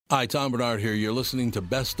Hi, Tom Bernard here. You're listening to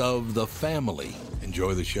Best of the Family.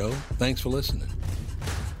 Enjoy the show. Thanks for listening.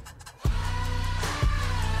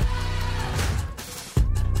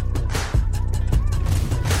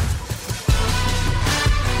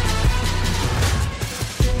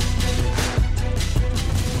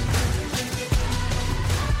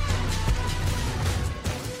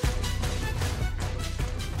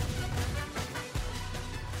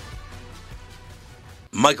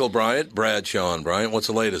 Michael Bryant, Bradshaw and Bryant, what's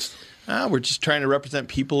the latest? We're just trying to represent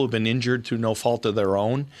people who've been injured through no fault of their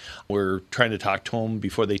own. We're trying to talk to them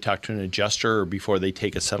before they talk to an adjuster or before they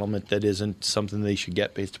take a settlement that isn't something they should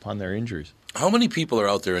get based upon their injuries. How many people are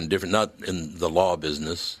out there in different, not in the law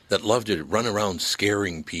business, that love to run around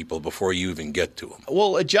scaring people before you even get to them?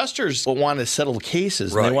 Well, adjusters want to settle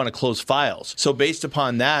cases and Right. they want to close files. So based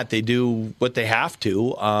upon that, they do what they have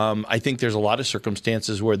to. I think there's a lot of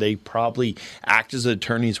circumstances where they probably act as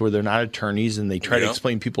attorneys where they're not attorneys and they try to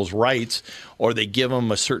explain people's rights or they give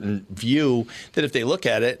them a certain view that if they look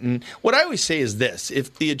at it. And what I always say is this,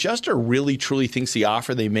 if the adjuster really truly thinks the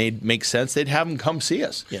offer they made makes sense, they'd have them come see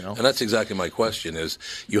us. And that's exactly my question is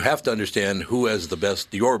you have to understand who has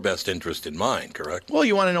your best interest in mind, correct? Well,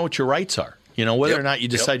 you want to know what your rights are. Whether or not you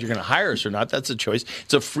decide you're going to hire us or not, that's a choice.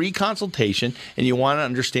 It's a free consultation, and you want to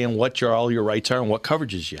understand what all your rights are and what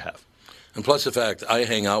coverages you have. And plus the fact I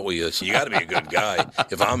hang out with you, so you got to be a good guy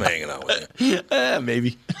if I'm hanging out with you.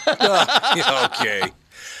 Maybe. Okay.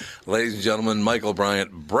 Ladies and gentlemen, Michael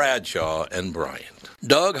Bryant, Bradshaw and Bryant.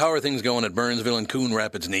 Doug, how are things going at Burnsville and Coon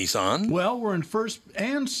Rapids Nissan? Well, we're in first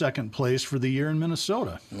and second place for the year in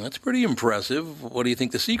Minnesota. Well, that's pretty impressive. What do you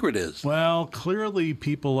think the secret is? Well, clearly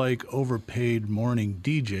people like overpaid morning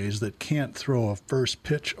DJs that can't throw a first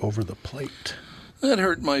pitch over the plate. That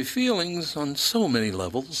hurt my feelings on so many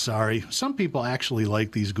levels. Sorry. Some people actually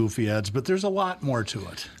like these goofy ads, but there's a lot more to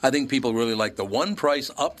it. I think people really like the one-price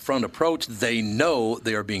upfront approach. They know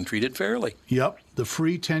they are being treated fairly. Yep. The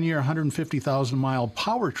free 10-year, 150,000-mile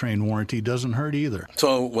powertrain warranty doesn't hurt either.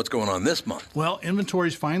 So what's going on this month? Well,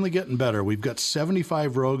 inventory's finally getting better. We've got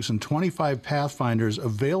 75 Rogues and 25 Pathfinders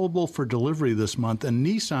available for delivery this month, and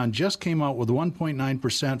Nissan just came out with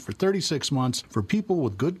 1.9% for 36 months for people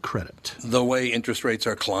with good credit. The way interest rates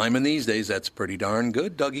are climbing these days, that's pretty darn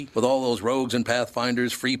good, Dougie. With all those Rogues and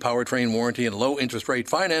Pathfinders, free powertrain warranty, and low interest rate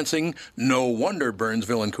financing, no wonder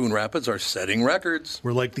Burnsville and Coon Rapids are setting records.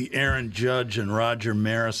 We're like the Aaron Judge and Roger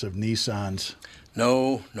Maris of Nissans.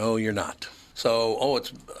 No, you're not. So,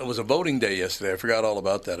 it was a voting day yesterday. I forgot all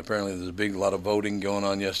about that. Apparently there's a lot of voting going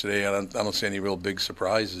on yesterday. I don't see any real big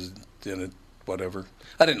surprises in it, whatever.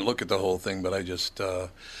 I didn't look at the whole thing, but I just,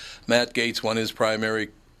 Matt Gaetz won his primary.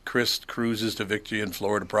 Chris cruises to victory in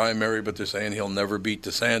Florida primary, but they're saying he'll never beat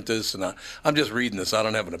DeSantis. And I'm just reading this. I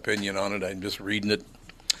don't have an opinion on it. I'm just reading it.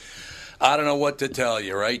 I don't know what to tell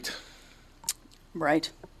you, right? Right.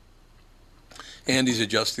 Andy's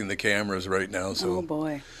adjusting the cameras right now. So. Oh,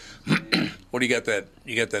 boy. What do you got that?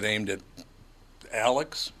 You got that aimed at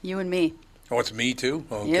Alex? You and me. Oh, it's me too?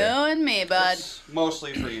 Okay. You and me, bud. It's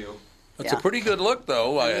mostly for you. That's a pretty good look,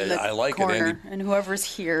 though. I like it, Andy. And whoever's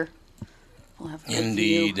here will have a good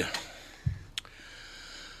Indeed. view.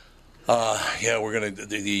 We're going to,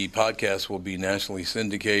 the podcast will be nationally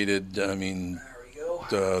syndicated. I mean, There we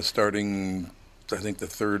go. Starting, I think, the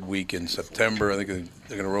third week in September. I think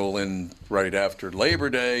they're going to roll in right after Labor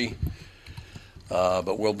Day.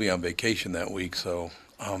 But we'll be on vacation that week, so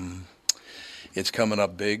it's coming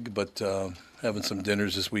up big. But having some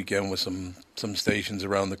dinners this weekend with some stations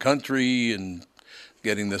around the country and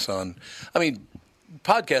getting this on. I mean,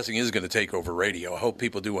 podcasting is going to take over radio. I hope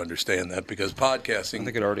people do understand that because podcasting... I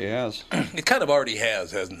think it already has. It kind of already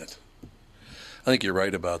has, hasn't it? I think you're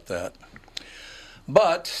right about that.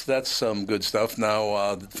 But that's some good stuff.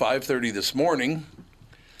 Now, 5:30 this morning,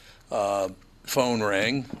 phone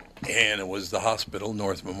rang, and it was the hospital,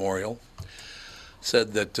 North Memorial.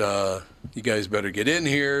 Said that you guys better get in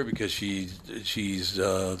here because she's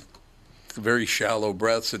very shallow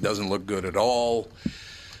breaths. It doesn't look good at all.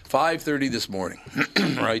 5:30 this morning,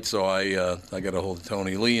 right? So I got a hold of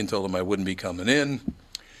Tony Lee and told him I wouldn't be coming in.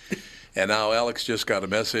 And now Alex just got a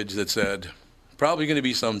message that said, probably going to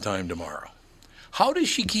be sometime tomorrow. How does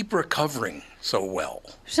she keep recovering so well?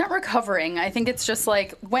 She's not recovering. I think it's just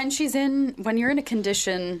like when you're in a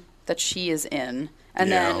condition that she is in,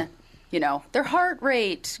 and then, their heart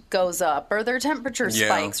rate goes up or their temperature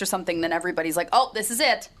spikes or something, then everybody's like, oh, this is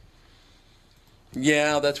it.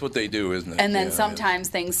 Yeah, that's what they do, isn't it? And then sometimes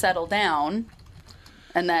things settle down,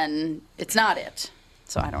 and then it's not it.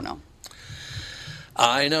 So I don't know.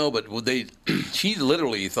 I know, but she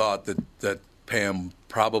literally thought that Pam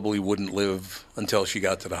probably wouldn't live until she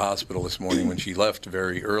got to the hospital this morning when she left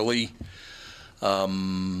very early. We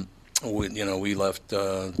left,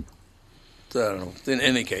 I don't know, in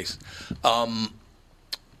any case.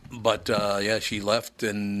 She left,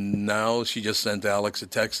 and now she just sent Alex a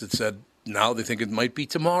text that said, now they think it might be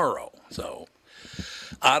tomorrow. So,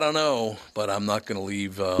 I don't know, but I'm not going to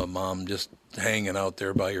leave Mom just hanging out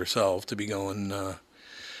there by herself to be going,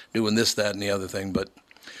 doing this, that, and the other thing. But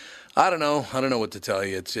I don't know. I don't know what to tell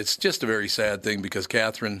you. It's just a very sad thing because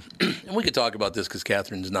Catherine, and we could talk about this because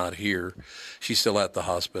Catherine's not here. She's still at the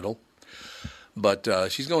hospital. But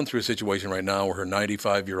she's going through a situation right now where her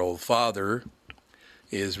 95-year-old father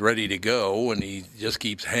is ready to go, and he just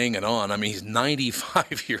keeps hanging on. I mean, he's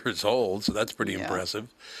 95 years old, so that's pretty impressive.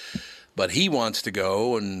 But he wants to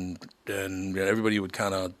go, and everybody would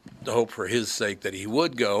kind of hope for his sake that he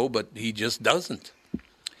would go, but he just doesn't.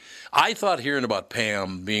 I thought hearing about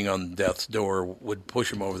Pam being on death's door would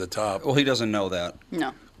push him over the top. Well, he doesn't know that.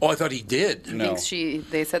 No. Oh, I thought he did. He thinks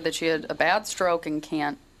they said that she had a bad stroke and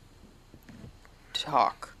can't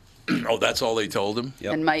talk. Oh, that's all they told him?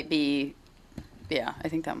 Yep. And might be, I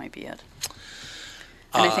think that might be it.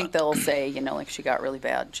 And I think they'll say, like she got really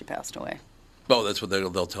bad, she passed away. Oh, that's what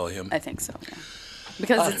they'll tell him? I think so, yeah.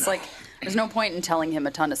 Because it's like, there's no point in telling him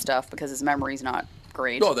a ton of stuff because his memory's not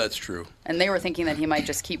great. Oh, that's true. And they were thinking that he might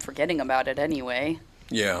just keep forgetting about it anyway.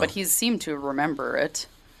 Yeah. But he seemed to remember it.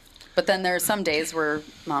 But then there are some days where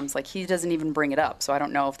Mom's like, he doesn't even bring it up. So I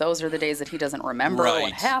don't know if those are the days that he doesn't remember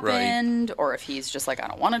what happened or if he's just like, I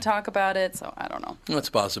don't want to talk about it. So I don't know. That's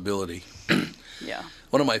a possibility. Yeah.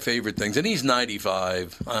 One of my favorite things, and he's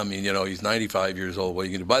 95. I mean, he's 95 years old. What are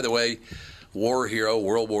you going to do? By the way, war hero,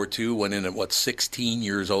 World War II, went in at, 16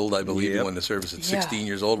 years old, I believe. He went into service at 16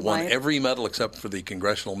 years old. Won every medal except for the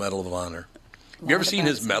Congressional Medal of Honor. Have you ever seen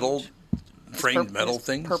his medal? Framed metal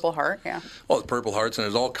things. Purple Heart, yeah. Oh, the Purple Hearts, and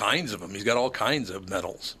there's all kinds of them. He's got all kinds of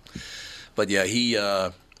medals. But yeah, he,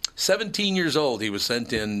 17 years old, he was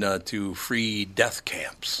sent in to free death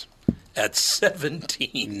camps at 17.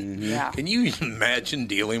 Mm-hmm. Yeah. Can you imagine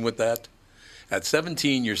dealing with that? At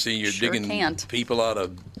 17, you're digging people out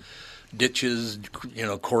of ditches,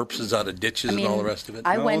 corpses out of ditches and all the rest of it.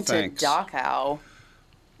 I went to Dachau,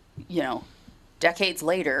 decades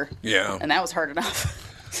later. Yeah. And that was hard enough.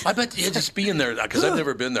 I bet just being there, because I've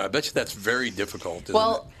never been there, I bet you that's very difficult,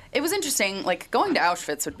 isn't it was interesting. Like, going to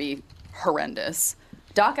Auschwitz would be horrendous.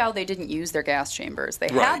 Dachau, they didn't use their gas chambers. They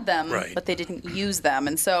had them, but they didn't use them.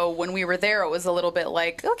 And so when we were there, it was a little bit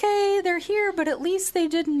like, okay, they're here, but at least they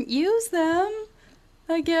didn't use them,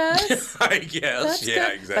 I guess. I guess, That's yeah,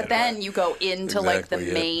 good. exactly. But then you go into, the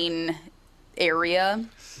main area.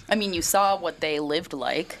 I mean, you saw what they lived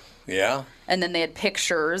like. Yeah. And then they had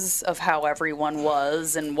pictures of how everyone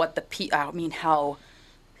was and what how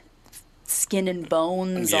skin and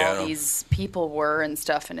bones all these people were and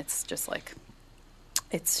stuff. And it's just like,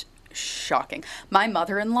 it's shocking. My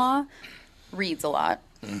mother-in-law reads a lot,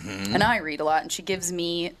 and I read a lot, and she gives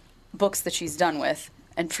me books that she's done with.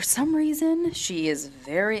 And for some reason, she is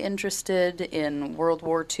very interested in World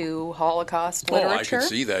War II Holocaust literature. Oh, I can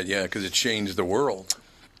see that, yeah, because it changed the world.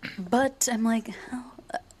 But I'm like,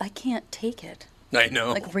 I can't take it. I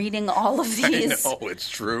know. Like reading all of these. I know, it's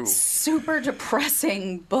true. Super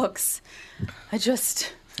depressing books.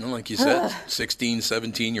 Well, like you said, 16,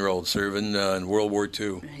 17-year-old serving in World War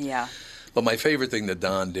II. Yeah. But my favorite thing that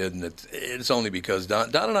Don did, and it's only because Don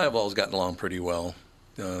and I have always gotten along pretty well.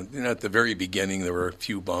 At the very beginning, there were a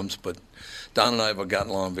few bumps, but Don and I have gotten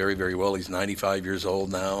along very, very well. He's 95 years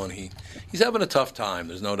old now, and he's having a tough time.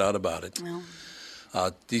 There's no doubt about it. Well.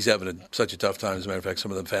 He's having such a tough time. As a matter of fact,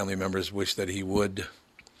 some of the family members wish that he would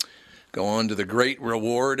go on to the great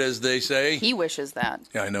reward, as they say. He wishes that.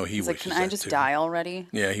 Yeah, I know he He's wishes like, can I that just too. die already?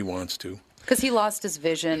 Yeah, he wants to. Because he lost his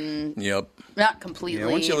vision. Yep. Not completely.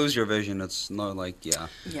 Yeah, once you lose your vision, it's not like, Yeah,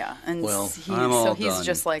 and I'm all he's done.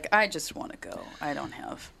 just like, I just want to go. I don't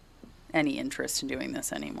have any interest in doing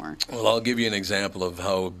this anymore. Well, I'll give you an example of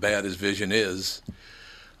how bad his vision is.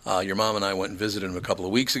 Your mom and I went and visited him a couple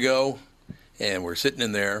of weeks ago, and we're sitting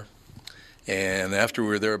in there. And after we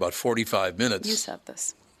were there about 45 minutes... You said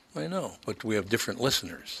this. I know, but we have different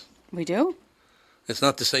listeners. We do? It's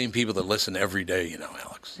not the same people that listen every day,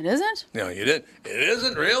 Alex. It isn't? No, you did. It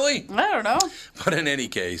isn't, really? I don't know. But in any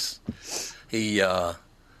case, he,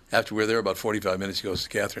 after we were there about 45 minutes, he goes to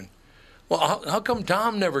Catherine, well, how come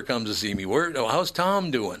Tom never comes to see me? How's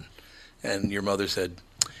Tom doing? And your mother said,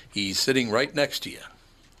 he's sitting right next to you.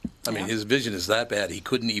 I mean, his vision is that bad, he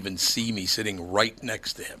couldn't even see me sitting right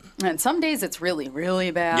next to him. And some days it's really,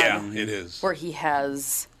 really bad. Yeah, it is. Where he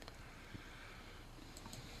has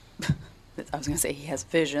I was going to say he has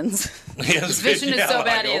visions. His vision is so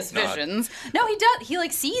bad he has not. visions. No, he does. He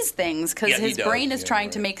like sees things because his brain is trying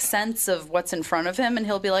to make sense of what's in front of him, and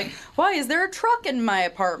he'll be like, "Why is there a truck in my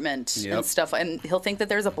apartment?" and stuff, and he'll think that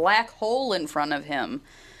there's a black hole in front of him.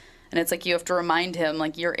 And it's like you have to remind him,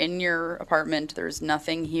 like, you're in your apartment, there's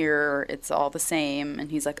nothing here, it's all the same. And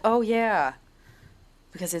he's like, oh, yeah.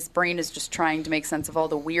 Because his brain is just trying to make sense of all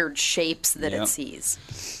the weird shapes that it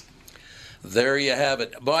sees. There you have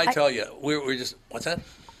it. But I tell you, we're just, what's that?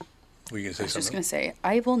 Were you going to say something? I was just going to say,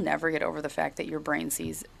 I will never get over the fact that your brain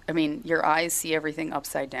sees, I mean, your eyes see everything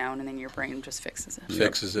upside down, and then your brain just fixes it.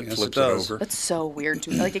 Fixes it, flips it over. That's so weird to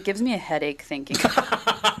me. Like, it gives me a headache thinking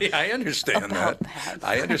Yeah, I understand that.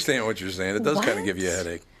 I understand what you're saying. It does kind of give you a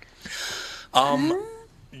headache.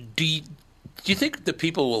 Do you think the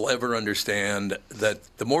people will ever understand that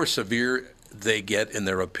the more severe they get in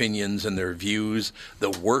their opinions and their views, the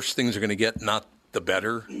worse things are going to get, not the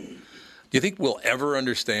better? Do you think we'll ever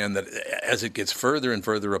understand that as it gets further and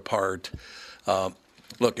further apart?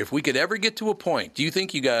 Look, if we could ever get to a point, do you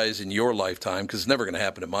think you guys in your lifetime, because it's never going to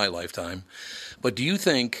happen in my lifetime, but do you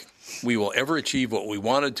think we will ever achieve what we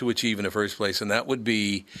wanted to achieve in the first place, and that would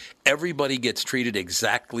be everybody gets treated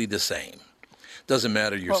exactly the same? Doesn't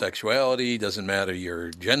matter your sexuality, doesn't matter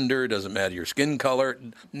your gender, doesn't matter your skin color.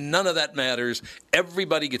 None of that matters.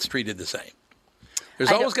 Everybody gets treated the same.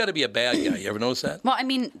 There's always got to be a bad guy. You ever notice that? Well, I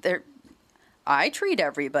mean, I treat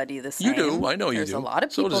everybody the same. You do. I know you do. There's a lot of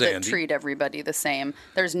people that treat everybody the same.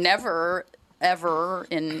 There's never, ever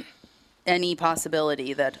in any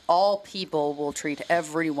possibility that all people will treat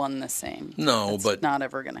everyone the same. No, That's but not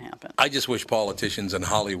ever going to happen. I just wish politicians in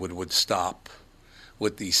Hollywood would stop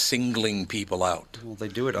with the singling people out. Well, they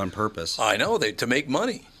do it on purpose. I know, to make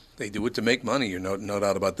money. They do it to make money. You're no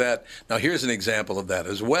doubt about that. Now, here's an example of that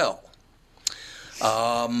as well.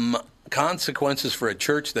 Consequences for a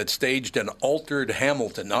church that staged an altered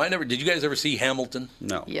Hamilton. Now, did you guys ever see Hamilton?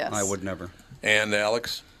 No, Yes. I would never. And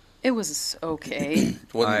Alex? It was okay.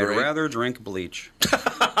 Wasn't I'd great rather drink bleach.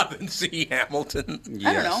 than see Hamilton. Yes.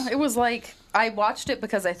 I don't know. It was like, I watched it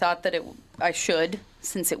because I thought that I should,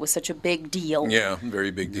 since it was such a big deal. Yeah,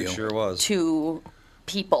 very big deal. It sure was. To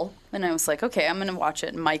people. And I was like, okay, I'm going to watch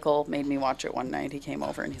it. And Michael made me watch it one night. He came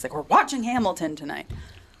over and he's like, we're watching Hamilton tonight.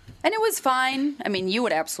 And it was fine. I mean, you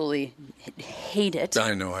would absolutely hate it.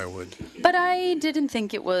 I know I would. But I didn't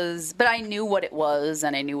think it was. But I knew what it was,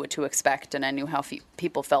 and I knew what to expect, and I knew how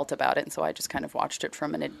people felt about it. And so I just kind of watched it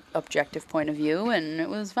from an objective point of view, and it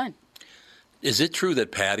was fine. Is it true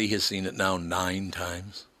that Patty has seen it now 9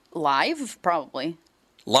 times? Live? Probably.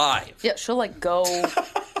 Live? Yeah, she'll like go.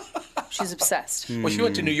 She's obsessed. Well, she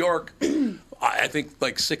went to New York, I think,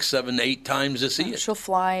 like 6, 7, 8 times to see it. She'll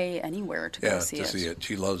fly anywhere to go see it. Yeah, to see it.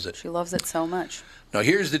 She loves it. She loves it so much. Now,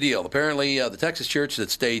 here's the deal. Apparently, the Texas church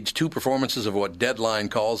that staged 2 performances of what Deadline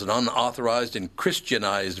calls an unauthorized and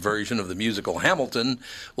Christianized version of the musical Hamilton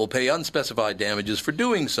will pay unspecified damages for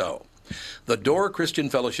doing so. The Door Christian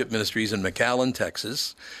Fellowship Ministries in McAllen,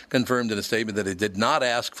 Texas, confirmed in a statement that it did not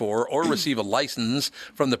ask for or receive a license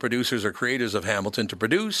from the producers or creators of Hamilton to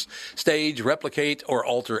produce, stage, replicate, or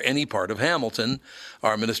alter any part of Hamilton.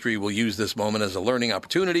 Our ministry will use this moment as a learning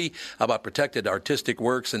opportunity about protected artistic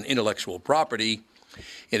works and intellectual property.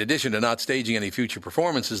 In addition to not staging any future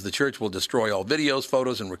performances, the church will destroy all videos,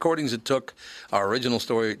 photos, and recordings it took. Our original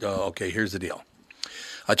story, okay, here's the deal.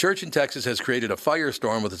 A church in Texas has created a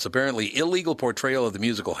firestorm with its apparently illegal portrayal of the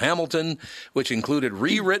musical Hamilton, which included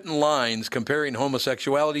rewritten lines comparing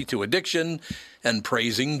homosexuality to addiction and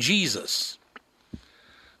praising Jesus. I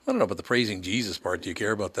don't know about the praising Jesus part. Do you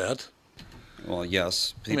care about that? Well,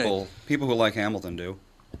 yes. People who like Hamilton do.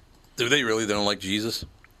 Do they really? They don't like Jesus?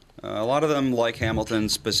 A lot of them like Hamilton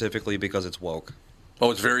specifically because it's woke.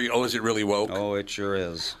 Oh, is it really woke? Oh, it sure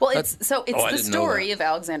is. Well, it's the didn't know story that. of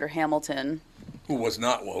Alexander Hamilton. Who was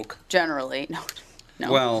not woke? Generally,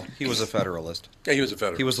 no. Well, he was a Federalist. Yeah, he was a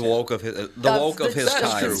Federalist. He was the woke of his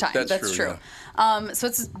time. That's true. Yeah. So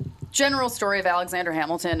it's a general story of Alexander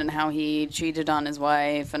Hamilton and how he cheated on his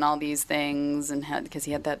wife and all these things, and because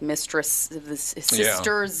he had that mistress of his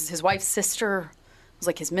sister's, his wife's sister was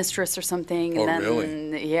like his mistress or something. And then,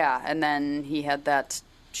 really? Yeah, and then he had that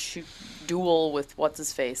duel with what's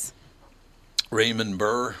his face. Raymond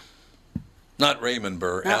Burr. Not Raymond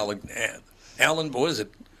Burr. No. Alan, what is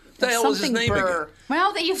it? What the hell was his name Burr. again?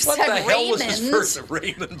 Well, that you've What said the Raymond. hell was his first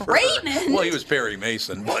Raymond Burr? Raymond? Well, he was Perry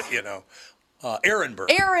Mason, but, Aaron Burr.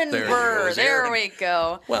 Aaron Burr. There we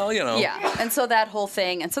go. Well, Yeah, and so that whole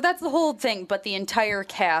thing. And so that's the whole thing, but the entire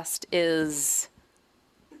cast is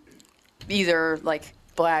either, like,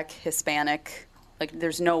 black, Hispanic, Like,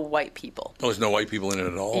 there's no white people. Oh, there's no white people in it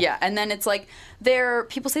at all? Yeah, and then it's like,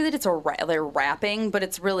 people say that they're rapping, but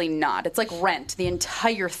it's really not. It's like Rent. The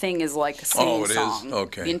entire thing is like a singing song. Is?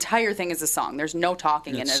 Okay. The entire thing is a song. There's no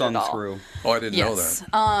talking in it at all. It's sung through. Oh, I didn't know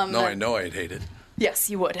that. No, I know I'd hate it.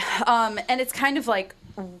 Yes, you would. And it's kind of like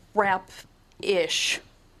rap-ish.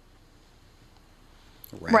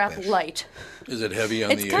 Rap light. Is it heavy on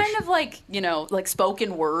the ish? It's kind of like, like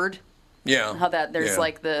spoken word. Yeah. How that there's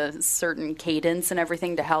like the certain cadence and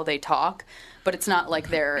everything to how they talk, but it's not like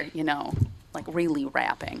they're, like really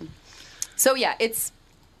rapping. So yeah, it's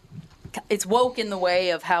woke in the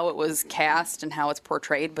way of how it was cast and how it's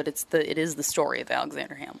portrayed, but it is the story of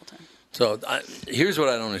Alexander Hamilton. So here's what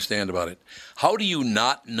I don't understand about it. How do you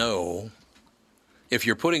not know if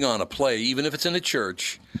you're putting on a play, even if it's in a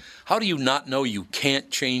church, how do you not know you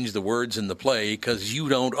can't change the words in the play because you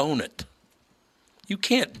don't own it? You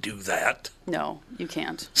can't do that. No, you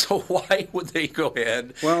can't. So why would they go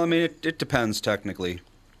ahead? Well, I mean, it depends technically.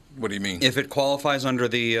 What do you mean? If it qualifies under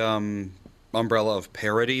the umbrella of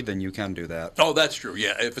parody, then you can do that. Oh, that's true.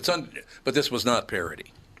 Yeah, if it's but this was not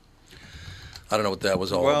parody. I don't know what that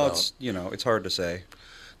was all about. Well, it's hard to say.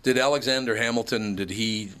 Did Alexander Hamilton?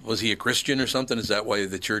 Was he a Christian or something? Is that why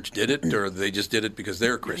the church did it, or they just did it because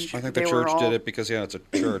they're Christian? I think the church did it because it's a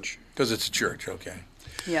church. Because it's a church. Okay.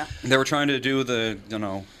 Yeah. They were trying to do the,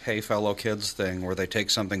 hey, fellow kids thing where they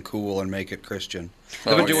take something cool and make it Christian.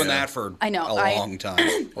 They've been doing that for a long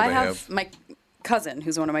time. I have my cousin,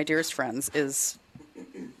 who's one of my dearest friends, is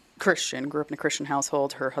Christian, grew up in a Christian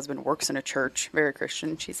household. Her husband works in a church, very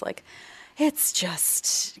Christian. She's like,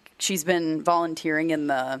 she's been volunteering in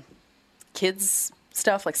the kids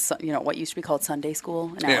stuff, like, what used to be called Sunday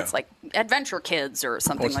school. And now it's like Adventure Kids or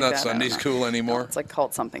something like that. It's not Sunday school anymore? No, it's like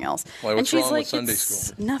called something else. Why, what's wrong with Sunday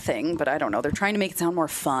school? Nothing, but I don't know. They're trying to make it sound more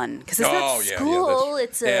fun. Because it's not school,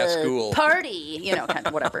 it's a school. party, kind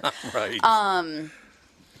of whatever. Right.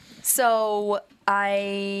 So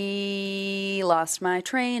I lost my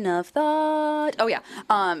train of thought. Oh, yeah.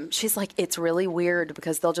 She's like, it's really weird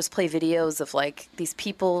because they'll just play videos of, like, these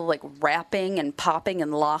people, like, rapping and popping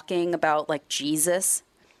and locking about, like, Jesus.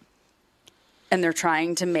 And they're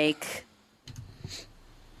trying to make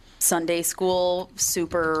Sunday school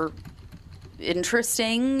super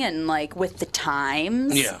interesting and, like, with the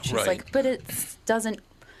times. Yeah, She's right. like, but it doesn't...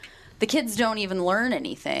 The kids don't even learn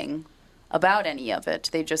anything about any of it.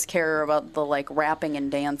 They just care about the, like, rapping and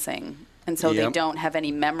dancing. And so they don't have any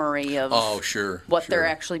memory of what they're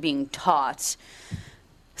actually being taught,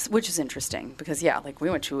 which is interesting because, like, we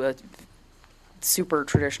went to a super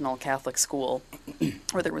traditional Catholic school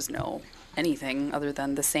where there was no anything other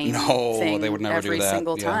than the same thing they would never every do that.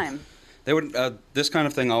 single time. They would. This kind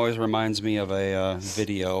of thing always reminds me of a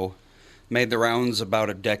video made the rounds about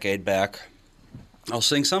a decade back. I'll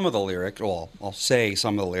sing some of the lyrics. Well, I'll say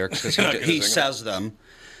some of the lyrics because he says them.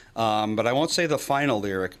 But I won't say the final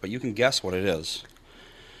lyric, but you can guess what it is.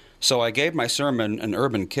 So I gave my sermon an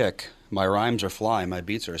urban kick. My rhymes are fly, my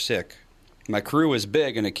beats are sick. My crew is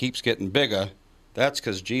big and it keeps getting bigger. That's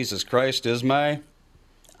because Jesus Christ is my...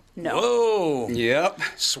 No. Whoa. Yep.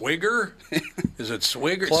 Swigger? Is it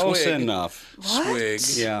Swigger? Close Swig. enough. What? Swig.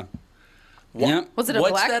 Yeah. What? Was it a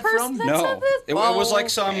What's black that person from? that No. said this? It was like okay.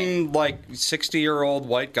 some 60-year-old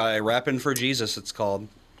white guy rapping for Jesus, it's called.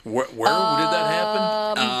 Where did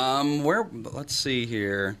that happen? Let's see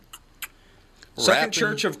here. Second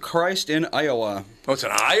Church of Christ in Iowa. Oh, it's in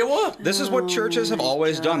Iowa? This is what churches have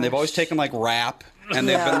always done. They've always taken rap, and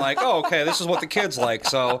they've been like, oh, okay, this is what the kids like,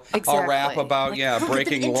 so I'll rap about,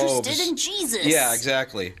 breaking lobes. Interested in Jesus. Yeah,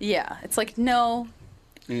 exactly. Yeah, it's like, no.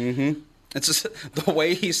 Mm-hmm. It's just, the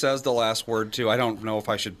way he says the last word, too. I don't know if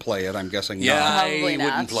I should play it. I'm guessing not. I Probably not.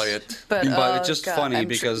 wouldn't play it. But it's just funny I'm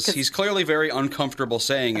because sure, he's clearly very uncomfortable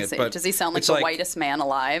saying it. But does he sound like the whitest man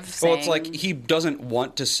alive? Well, it's like he doesn't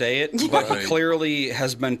want to say it, but he clearly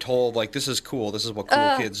has been told, this is cool. This is what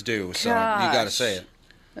cool kids do. So you got to say it.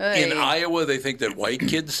 In Iowa, they think that white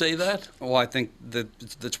kids say that? Well, I think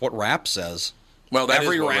that's what rap says. Well, that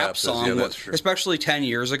every is what rap song, says. Yeah, that's true. especially 10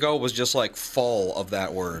 years ago, was just full of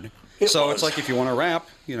that word. It's like if you want to rap,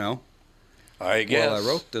 I guess. Well, I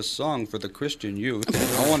wrote this song for the Christian youth.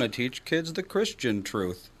 I want to teach kids the Christian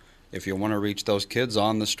truth. If you want to reach those kids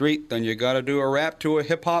on the street, then you got to do a rap to a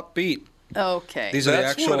hip hop beat. Okay. These are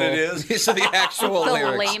That's what it is. These are the actual the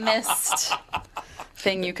lyrics. lamest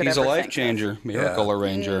thing you could He's ever a life think of. changer, miracle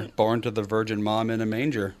arranger, born to the Virgin Mom in a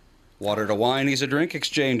manger. Water to wine, he's a drink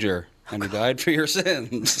exchanger, and he died for your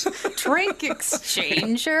sins. drink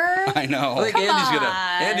exchanger. I know. I think Come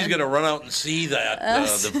Andy's on. gonna run out and see that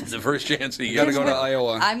the first chance he You got to gets. go to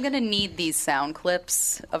Iowa. I'm gonna need these sound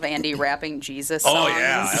clips of Andy rapping Jesus songs Oh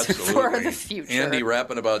yeah, absolutely. for the future. Andy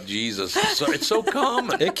rapping about Jesus. It's so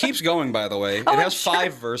common. It keeps going, by the way. It I'm has sure.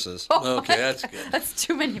 5 verses. Okay, that's good. That's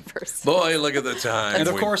too many verses. Boy, look at the time. And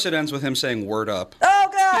of course, it ends with him saying "word up." Oh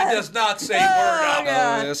he God! does not say word up.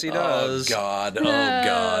 God. Yes, he does. Oh God! Oh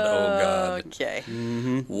God! Oh God! Okay.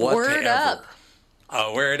 Whatever. Word up.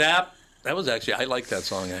 Oh, word up. That was actually, I like that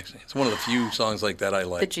song, actually. It's one of the few songs like that I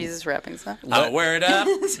like. The Jesus rapping song. Word up.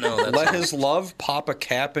 No, that's Let his love pop a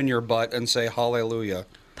cap in your butt and say hallelujah.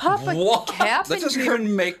 Pop a What? cap That in doesn't your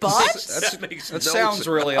even make butt? sense. That makes That no sounds sense.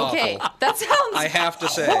 really Okay, awful. that sounds. I have to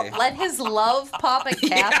say. Let his love pop a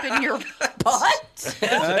cap in your butt.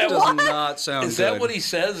 That does not sound Is good. that what he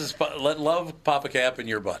says? Is let love pop a cap in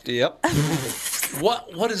your butt? Yep.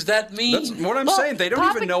 What does that mean? That's what I'm Well, saying. They don't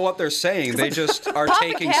pop even a- know what they're saying. They just are Pop a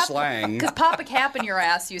taking cap, slang. Because pop a cap in your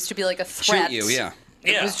ass used to be like a threat. Shoot you, yeah.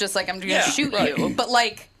 It was just like, I'm going to Yeah, shoot right. you. But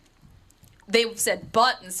like, they said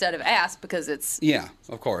butt instead of ass because it's Yeah,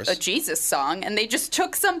 of course. a Jesus song. And they just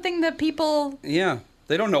took something that people Yeah.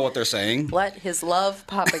 They don't know what they're saying. let his love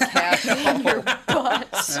pop a cap in your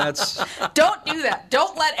butt. That's Don't do that.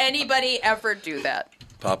 Don't let anybody ever do that.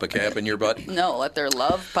 Pop a cap in your butt? No, let their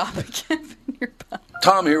love pop a cap in your butt.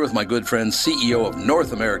 Tom here with my good friend, CEO of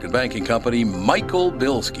North American Banking Company, Michael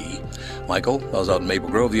Bilski. Michael, I was out in Maple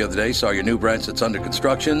Grove the other day, saw your new branch that's under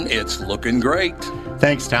construction. It's looking great.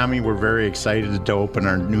 Thanks, Tommy. We're very excited to open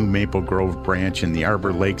our new Maple Grove branch in the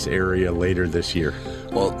Arbor Lakes area later this year.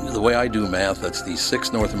 Well, the way I do math, that's the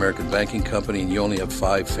 6th North American Banking Company, and you only have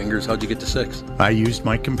 5 fingers. How'd you get to 6? I used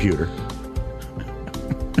my computer.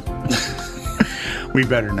 We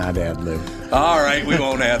better not ad-lib. All right, we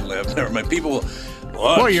won't ad-lib. Never mind. People...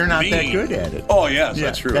 Well, you're not that good at it. Oh, yes,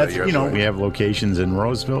 that's true. That's, You're you know, right. we have locations in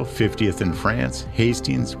Roseville, 50th in France,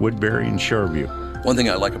 Hastings, Woodbury, and Shoreview. One thing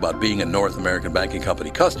I like about being a North American Banking Company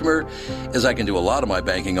customer is I can do a lot of my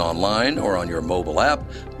banking online or on your mobile app,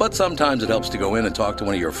 but sometimes it helps to go in and talk to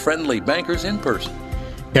one of your friendly bankers in person.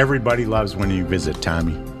 Everybody loves when you visit,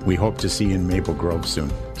 Tommy. We hope to see you in Maple Grove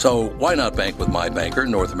soon. So why not bank with my banker,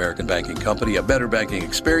 North American Banking Company, a better banking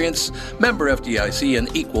experience, member FDIC,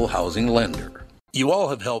 and equal housing lender. You all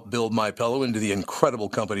have helped build My Pillow into the incredible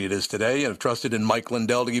company it is today and have trusted in Mike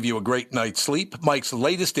Lindell to give you a great night's sleep. Mike's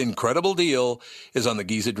latest incredible deal is on the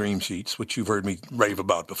Giza Dream Sheets, which you've heard me rave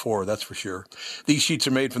about before, that's for sure. These sheets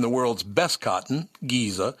are made from the world's best cotton,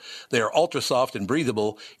 Giza. They are ultra soft and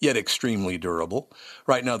breathable, yet extremely durable.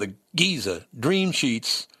 Right now, the Giza Dream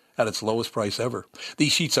Sheets at its lowest price ever.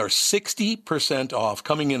 These sheets are 60% off,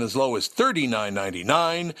 coming in as low as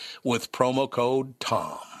 $39.99 with promo code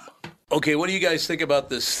TOM. Okay, what do you guys think about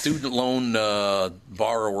this student loan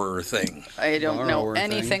borrower thing? I don't know Borrower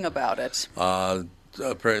thing. anything about it.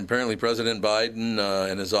 Apparently, President Biden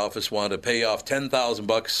and his office want to pay off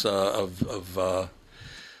 $10,000 of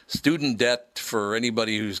student debt for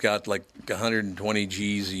anybody who's got like 120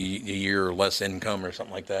 G's a year or less income or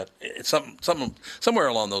something like that. It's somewhere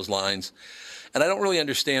along those lines. And I don't really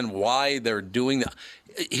understand why they're doing that.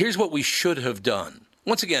 Here's what we should have done.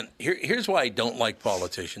 Once again, here's why I don't like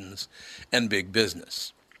politicians and big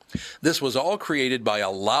business. This was all created by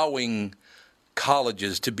allowing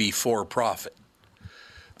colleges to be for-profit.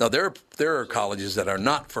 Now, there are colleges that are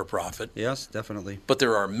not for-profit. yes, definitely. But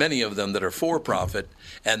there are many of them that are for-profit,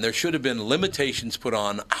 and there should have been limitations put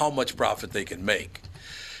on how much profit they can make.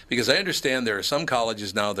 Because I understand there are some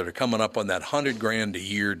colleges now that are coming up on that $100,000 a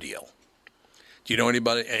year deal. Do you know any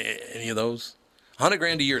of those?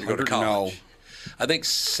 $100,000 a year to go to 100, college. no. I think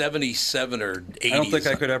 77 or 80. I don't think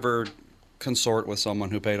I could ever consort with someone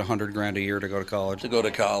who paid $100,000 a year to go to college. to go to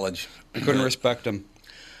college. I couldn't respect them.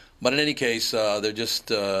 But in any case, they're just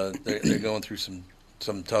they're going through some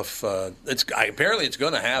tough. Apparently it's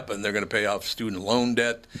going to happen. They're going to pay off student loan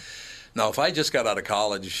debt. Now, if I just got out of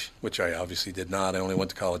college, which I obviously did not, I only went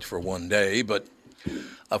to college for one day, but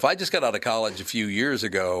if I just got out of college a few years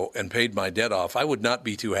ago and paid my debt off, I would not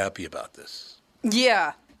be too happy about this.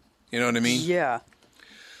 Yeah. You know what I mean? Yeah.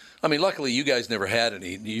 I mean, luckily you guys never had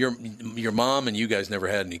any. Your mom and you guys never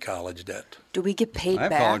had any college debt. Do we get paid I have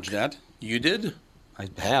back? college debt. You did? I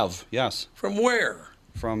have, yes. From where?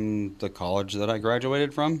 From the college that I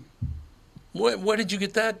graduated from. Where did you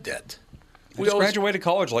get that debt? I just graduated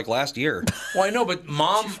college like last year. Well, I know, but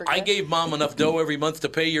Mom, Did you forget? I gave Mom enough dough every month to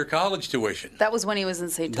pay your college tuition. That was when he was in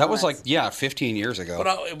St. Thomas. That was like, 15 years ago.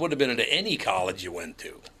 But it would have been at any college you went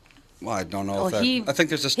to. Well, I don't know Well, if that. I think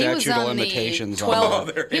there's a he was statute of on the limitations on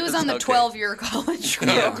 12 that. He was on the 12-year college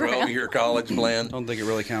Yeah, program. 12-year college plan. I don't think it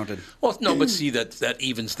really counted. Well, no, but see, that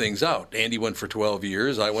evens things out. Andy went for 12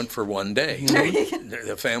 years. I went for 1 day.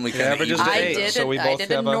 The family kind of averages evens to I eight. it out. did, So we I both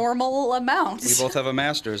did a have a- normal amount. We both have a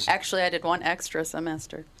master's. Actually, I did 1 extra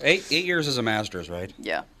semester. 8 years is a master's, right?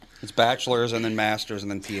 Yeah. It's bachelor's and then master's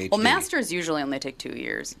and then PhD. Well, masters usually only take 2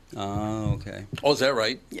 years. Oh, okay. Oh, is that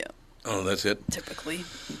right? Yeah, Oh, that's it? typically.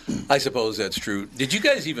 I suppose that's true. Did you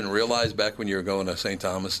guys even realize back when you were going to St.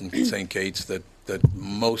 Thomas and St. Kate's that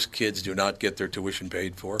most kids do not get their tuition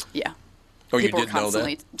paid for? Yeah. Oh, you People did were know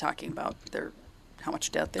constantly that? talking about how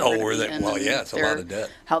much debt they Oh, were gonna were be they? in Well, and yeah, it's a lot of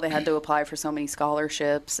debt. How they had to apply for so many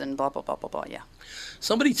scholarships and blah, blah, blah, blah, blah. Yeah.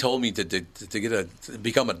 Somebody told me to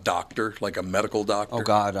become a doctor, like a medical doctor. Oh,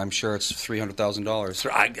 God, I'm sure it's $300,000. So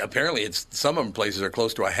apparently, some of them places are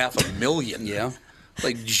close to $500,000. Yeah.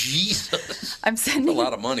 Like, Jesus. I'm sending a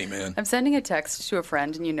lot of money, man. I'm sending a text to a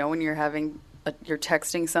friend, and when you're you're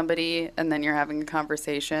texting somebody, and then you're having a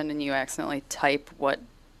conversation, and you accidentally type what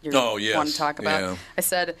you want to talk about. Yeah. I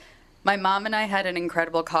said, my mom and I had an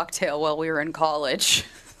incredible cocktail while we were in college.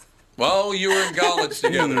 Well, you were in college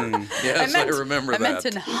together. Yes, I remember that. I meant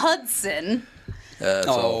in Hudson. That's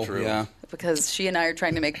all true. Yeah. Because she and I are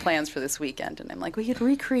trying to make plans for this weekend, and I'm like, we could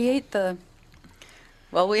recreate the.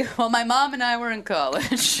 Well, my mom and I were in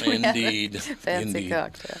college. We had a Indeed. fancy Indeed.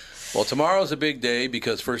 cocktail. Well, tomorrow's a big day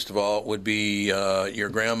because, first of all, it would be your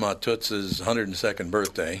Grandma Toots's 102nd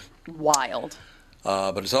birthday. Wild.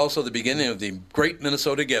 But it's also the beginning of the great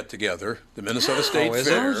Minnesota get-together, the Minnesota State is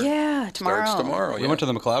it? Fair. Oh, yeah, tomorrow. Starts tomorrow, We went to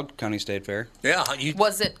the McLeod County State Fair. Yeah.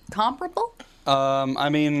 Was it comparable? I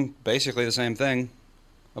mean, basically the same thing.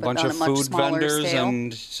 A bunch on of a much food smaller vendors scale?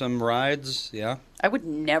 and some rides. Yeah. I would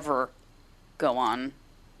never go on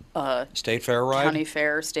a State Fair ride? county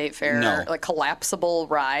fair, state fair, No. like collapsible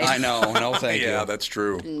ride. I know. No, thank Yeah, you. that's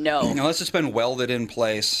true. No. Unless it's been welded in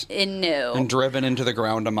place No. and driven into the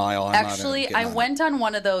ground a mile. I'm not Actually, getting I on it. went on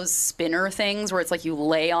one of those spinner things where it's like you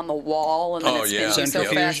lay on the wall and then Oh, it yeah. spins you so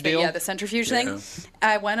Centrifuge fast. deal? Yeah, the centrifuge Yeah. thing.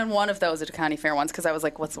 I went on one of those at a county fair once because I was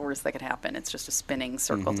like, what's the worst that could happen? It's just a spinning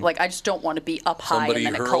circle. Like, I just don't want to be up high Somebody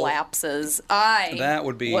and then it hurl? collapses. That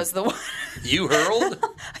would be- was the one. You hurled?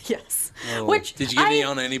 Yes. Oh. Which Did you get any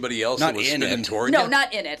on anybody else Not that was in spinning it. toward No, you?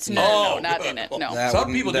 not in it. No, Oh, no, not good. in it. No. That Some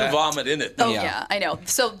wouldn't- people do that- vomit in it. Oh Yeah. yeah, I know.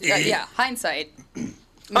 So yeah, hindsight.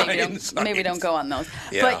 Hindsight. Maybe don't go on those.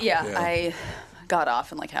 Yeah, But yeah, yeah. I got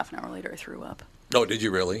off and like half an hour later I threw up. Oh, did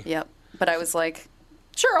you really? Yep. But I was like,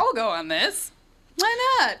 sure, I'll go on this.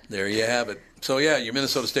 Why not? There you have it. So, yeah, your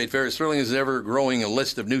Minnesota State Fair, as thrilling as ever growing a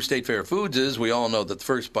list of new State Fair foods is, we all know that the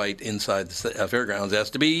first bite inside the fairgrounds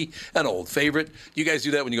has to be an old favorite. Do you guys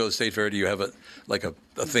do that when you go to the State Fair? Do you have a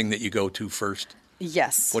thing that you go to first?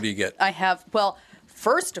 Yes. What do you get? I have. Well,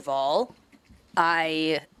 first of all,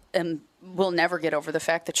 will never get over the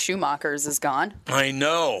fact that Schumacher's is gone I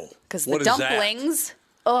know. because the What is that? dumplings.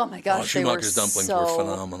 Oh my gosh, they were Schumacher's dumplings so were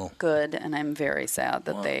phenomenal. good, and I'm very sad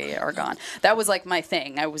that they are gone. That was like my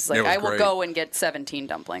thing. I was like, It was I will great. go and get 17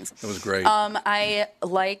 dumplings. It was great. I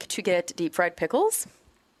like to get deep fried pickles.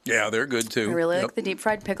 Yeah, they're good, too. I really Yep. like the deep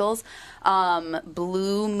fried pickles.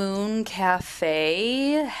 Blue Moon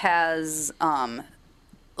Cafe has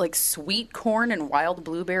like sweet corn and wild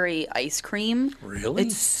blueberry ice cream. Really?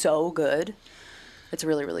 It's so good. It's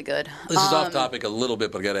really, really good. This is off topic a little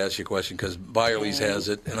bit, but I got to ask you a question because Byerly's has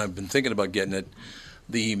it, and I've been thinking about getting it.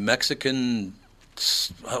 The Mexican,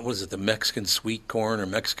 what is it? The Mexican sweet corn or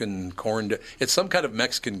Mexican corn dish? It's some kind of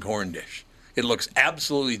Mexican corn dish. It looks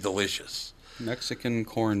absolutely delicious. Mexican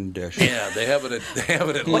corn dish. Yeah, they have it at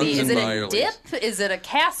What Linds is and it? A Byerly's. dip? Is it a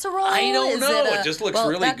casserole? I don't Is know. a- It just looks well,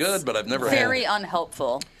 really that's good, but I've never had very it.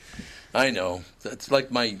 unhelpful. I know. That's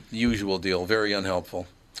like my usual deal. Very unhelpful.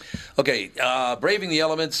 Okay, braving the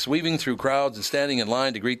elements, weaving through crowds, and standing in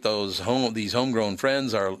line to greet these homegrown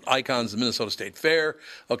friends, our icons of the Minnesota State Fair.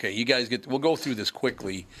 Okay, you guys we'll go through this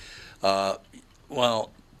quickly. Well,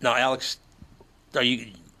 now, Alex,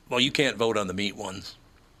 you can't vote on the meat ones.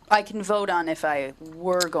 I can vote on if I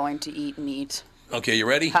were going to eat meat, Okay, you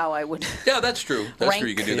ready? how I would. Yeah, that's true. That's true.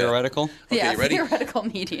 You can do that. Theoretical? Okay, yeah, you ready? theoretical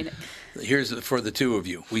meat eating. Here's for the two of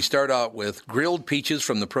you. We start out with grilled peaches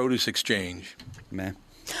from the Produce Exchange. Meh.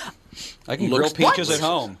 I can Looks grill peaches delicious. at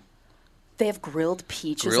home. They have grilled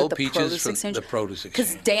peaches Grilled at the peaches Produce from Exchange. the Produce Because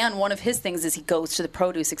Exchange. Dan, one of his things is he goes to the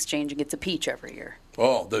Produce Exchange and gets a peach every year.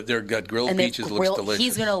 Oh, they've got grilled And they've peaches. Looks grilled. delicious.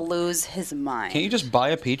 He's gonna lose his mind. Can't you just buy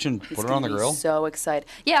a peach and He's put it on the gonna be grill? So excited.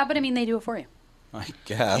 Yeah, but I mean, they do it for you. I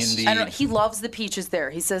guess. Indeed. I don't know. He loves the peaches there.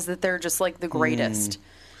 He says that they're just like the greatest,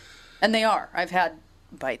 and they are. I've had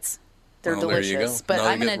bites. They're There you delicious. go. But Now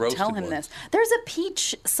I'm you going get to tell roasted him ones. this. There's a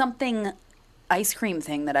peach something ice cream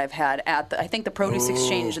thing that I've had at I think the Produce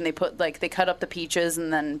Exchange, and they cut up the peaches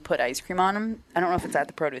and then put ice cream on them. I don't know if it's at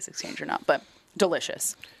the Produce Exchange or not, but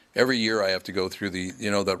delicious. Every year I have to go through the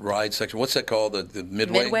ride section. What's that called? The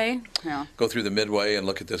Midway? Midway? Yeah. Go through the Midway and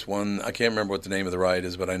look at this one. I can't remember what the name of the ride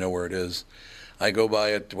is, but I know where it is. I go by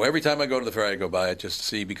it. Well, every time I go to the fair, I go by it just to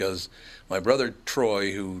see, because my brother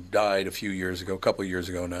Troy, who died a couple of years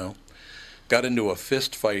ago now, got into a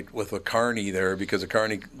fist fight with a carny there because a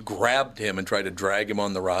carny grabbed him and tried to drag him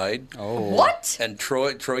on the ride. Oh. What? And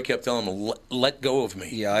Troy kept telling him, let go of me.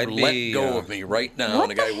 Yeah, let go of me right now. What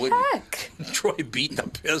and the guy the wouldn't. heck? Troy beat the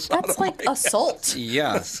piss out That's of him. like assault.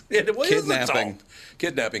 Yeah. It was Kidnapping. assault.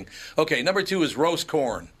 Kidnapping. Okay, number 2 is roast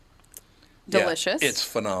corn. Delicious. Yeah, it's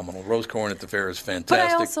phenomenal. Roast corn at the fair is fantastic. But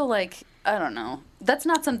I also I don't know. That's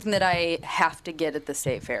not something that I have to get at the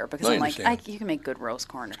state fair, because I I'm like, understand. you can make good roast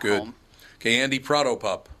corn at Good. home. Okay, Andy, Prado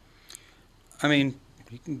Pup. I mean,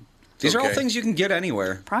 these are all Okay. things you can get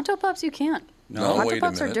anywhere. Pronto Pups, you can't. No, Pronto wait a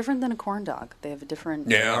Pups are minute. different than a corn dog. They have a different.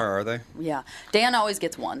 Yeah. Are they? Yeah. Dan always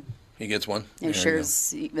gets one. He gets one. He There you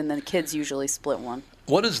shares, and then the kids usually split one.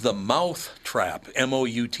 go. What is the mouth trap?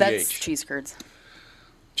 MOUTH. That's cheese curds.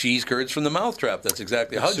 Cheese curds from the mouth trap. That's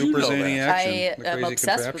exactly. How'd you Super know zany that? action. I The am crazy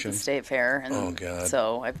obsessed with contraption. the state fair, and Oh, God.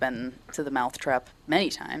 so I've been to the mouth trap many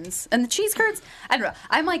times. And the cheese curds, I don't know.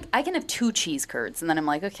 I'm like, I can have 2 cheese curds, and then I'm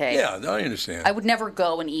like, okay. Yeah, I understand. I would never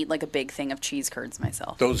go and eat like a big thing of cheese curds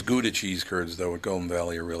myself. Those Gouda cheese curds, though, at Golden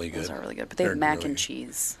Valley are really good. Those are really good, but they They're have mac really and good.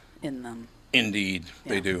 cheese in them. Indeed,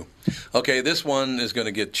 they Yeah. do. Okay, this one is going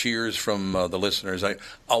to get cheers from the listeners.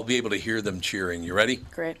 I'll be able to hear them cheering. You ready?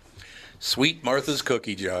 Great. Sweet Martha's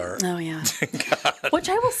Cookie Jar. Oh yeah. Which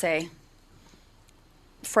I will say,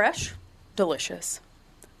 fresh, delicious.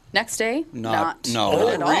 Next day, not no, good Oh,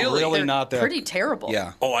 at all. really? Really They're not that- pretty terrible.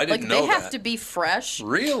 Yeah. Oh, I didn't know They have that. to be fresh.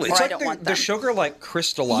 Really? Or It's I like don't want the them. sugar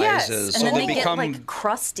crystallizes, Yes, and so then they they become. get like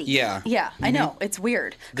crusty. Yeah. Yeah, I know. It's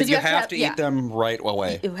weird. that you have to eat them right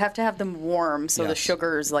away. You have to have them warm so the Yes.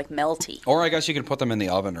 sugar is like melty. Or I guess you can put them in the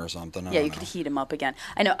oven or something. I Yeah, don't you know. could heat them up again.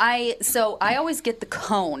 I know. I always get the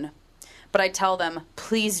cone, but I tell them,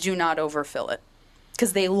 please do not overfill it.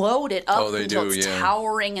 Because they load it up Oh, they until do, it's yeah.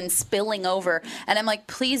 towering and spilling over. And I'm like,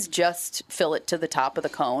 please just fill it to the top of the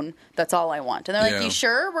cone. That's all I want. And they're like, Yeah. you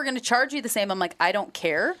sure? We're going to charge you the same. I'm like, I don't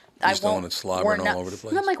care. Just I don't won't. want it slobbering we're not- all over the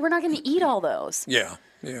place. And I'm like, we're not going to eat all those. Yeah,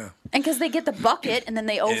 yeah. And because they get the bucket and then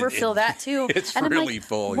they overfill that too. it's and I'm really like,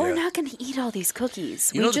 full, We're yeah. not going to eat all these cookies.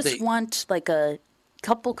 You know We that just they- want like a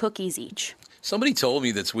couple cookies each. Somebody told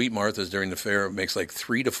me that Sweet Martha's during the fair makes like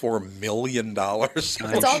 $3 to $4 million. It's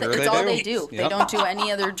all, sure it's they all do. they do. They Yep. don't do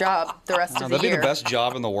any other job the rest of the That'd be year. the best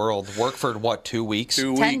job in the world. Work for what, 2 weeks?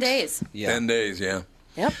 2 10 weeks. days. Yeah. 10 days, yeah.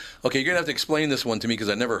 Yep. Okay, you're going to have to explain this one to me because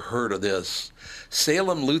I never heard of this.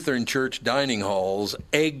 Salem Lutheran Church Dining Hall's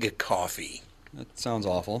egg coffee. That sounds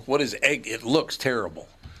awful. What is egg? It looks terrible.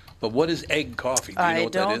 But what is egg coffee? Do you know I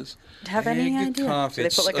what don't that is? have any Egg idea. coffee. Do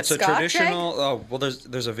they put like it's a a Scotch traditional. egg? Oh well,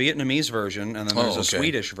 there's a Vietnamese version and then there's Oh, a okay.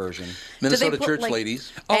 Swedish version. Minnesota put, Church like,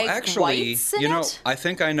 ladies. Oh, Egg actually, whites in you know, it? I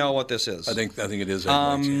think I know what this is. I think it is egg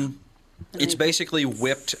whites, yeah. It's basically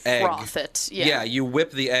whipped egg. Froth it, yeah. you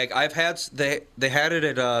whip the egg. I've had they had it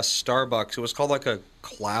at Starbucks. It was called like a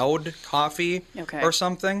cloud coffee Okay. or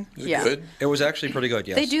something. Is it Yeah. good? It was actually pretty good.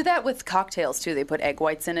 Yes. They do that with cocktails too. They put egg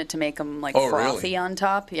whites in it to make them like Oh, frothy really? on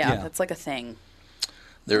top. Yeah, Yeah. that's like a thing.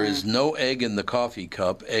 There is no egg in the coffee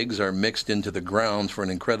cup. Eggs are mixed into the grounds for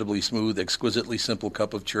an incredibly smooth, exquisitely simple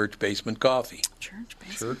cup of church basement coffee. Church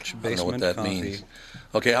basement. Church I don't know what basement that coffee. means.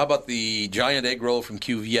 Okay, how about the giant egg roll from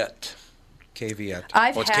Cuvette? Caveat.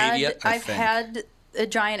 I've Oh, it's had Caveat? I've think. had a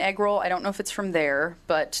giant egg roll. I don't know if it's from there,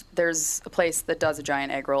 but there's a place that does a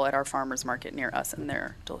giant egg roll at our farmers market near us, and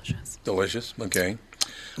they're delicious. Delicious. Okay.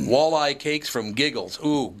 Walleye cakes from Giggles.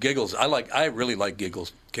 Ooh, Giggles. I really like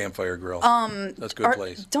Giggles Campfire Grill. That's a good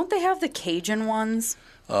place. Don't they have the Cajun ones?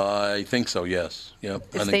 I think so. Yes. Yep. I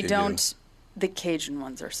If think they do. don't, the Cajun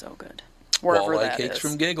ones are so good. Wherever Walleye that cakes is.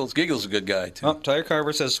 from Giggles. Giggles is a good guy too. Oh, Tire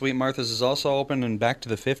Carver says Sweet Martha's is also open and back to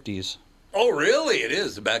the 50s. Oh, really? It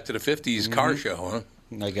is the Back to the 50s car show,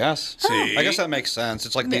 huh? I guess. See? I guess that makes sense.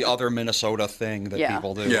 It's like the other Minnesota thing that Yeah.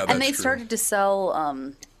 people do. Yeah. And they that's true. started to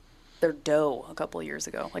sell their dough a couple of years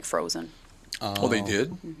ago, like frozen. Oh, they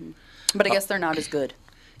did. But I guess they're not as good.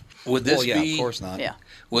 Would this Well, yeah, be? of course not. Yeah.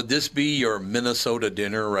 Would this be your Minnesota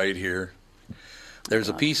dinner right here? There's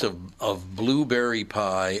a piece of blueberry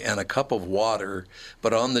pie and a cup of water,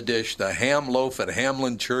 but on the dish, the ham loaf at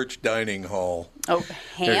Hamlin Church Dining Hall. Oh,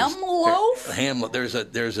 ham loaf?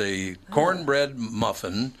 There's a cornbread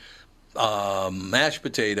muffin, mashed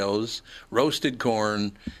potatoes, roasted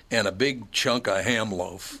corn, and a big chunk of ham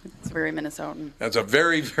loaf. It's very Minnesotan. That's a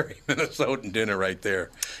very, very Minnesotan dinner right there.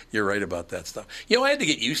 You're right about that stuff. I had to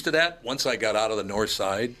get used to that once I got out of the north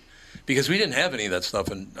side, because we didn't have any of that stuff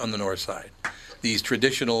on the north side. These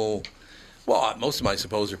traditional, well, most of them, I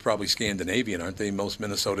suppose, are probably Scandinavian, aren't they? Most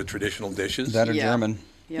Minnesota traditional dishes. That are German.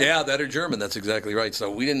 Yeah, that are German. That's exactly right. So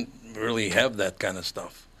we didn't really have that kind of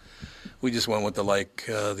stuff. We just went with the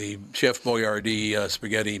Chef Boyardee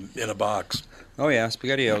spaghetti in a box. Oh, yeah,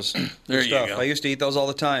 SpaghettiOs. There you stuff. go. I used to eat those all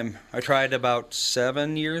the time. I tried about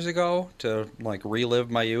 7 years ago to, relive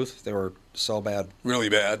my youth. They were so bad. Really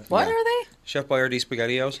bad. What are they? Chef Boyardee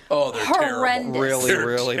SpaghettiOs. Oh, they're Horrendous. terrible. Really, They're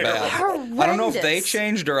really terrible. bad. Horrendous. I don't know if they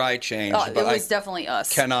changed or I changed, Oh, it but was I definitely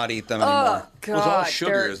us. cannot eat them anymore. Oh, God. It's all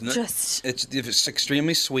sugar, they're isn't it? Just, It's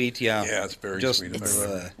extremely sweet, yeah. Yeah, it's very Just, sweet.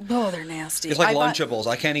 they're nasty. It's like I bought- Lunchables.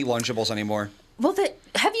 I can't eat Lunchables anymore. Well,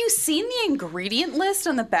 have you seen the ingredient list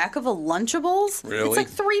on the back of a Lunchables? Really? It's like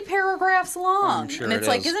 3 paragraphs long. I'm sure and it's it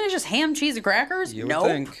like, is. isn't it just ham, cheese, and crackers? You would Nope.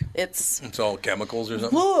 think. It's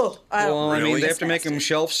Whoa. Well, I mean, Really? they have to make Nasty. them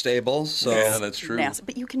shelf stable, so Yeah, that's true. nasty.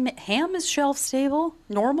 But you can ham is shelf stable.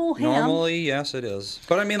 Normal ham. normally, yes, it is.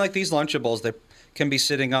 But I mean, like these Lunchables, they can be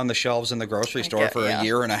sitting on the shelves in the grocery store for Yeah. a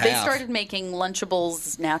year and a half. They started making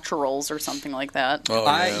Lunchables Naturals or something like that. Oh,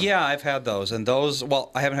 Yeah, I've had those, and those.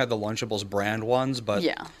 Well, I haven't had the Lunchables brand ones, but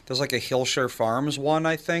Yeah. there's like a Hillshire Farms one,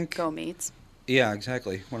 I think. Go meats. Yeah,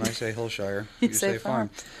 exactly. When I say Hillshire, You you say say farm.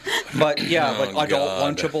 farm. But yeah, Oh, but adult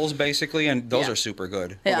God. Lunchables basically, and those Yeah. are super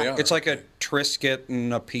good. Yeah. they are. It's like a Triscuit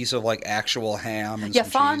and a piece of like actual ham and Yeah,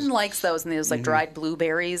 some Fawn cheese. likes those, and there's like dried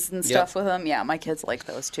blueberries and stuff with them. Yeah, my kids like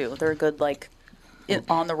those too. They're a good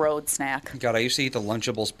on the road snack. God, I used to eat the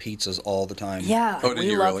Lunchables pizzas all the time. Yeah, Oh, did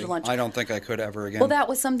we you love really? the lunch. I don't think I could ever again. Well, that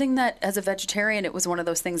was something that, as a vegetarian, it was one of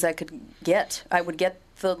those things I could get. I would get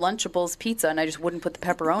the Lunchables pizza, and I just wouldn't put the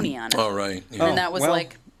pepperoni on it. Oh, right. Yeah. And that was well,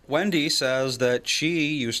 like- Wendy says that she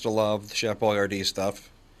used to love Chef Boyardee stuff.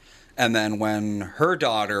 And then when her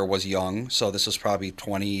daughter was young, so this was probably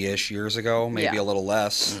 20-ish years ago, maybe Yeah. a little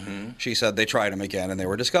less, Mm-hmm. she said they tried them again and they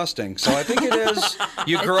were disgusting. So I think it is,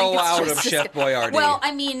 you I grow think it's out just of Chef Boyardee. Well,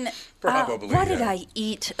 I mean, Probably, what did yeah. I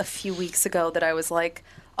eat a few weeks ago that I was like,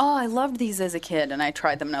 oh, I loved these as a kid, and I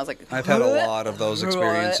tried them, and I was like, I've had a "What? lot of those What?"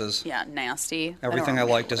 experiences. Yeah, nasty. Everything I don't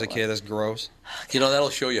liked remember as a what it kid was. is gross. That'll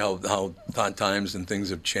show you how times and things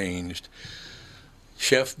have changed.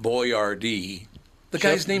 Chef Boyardee. The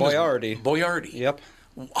Chef guy's name Boyardee. is Boyardee. Yep.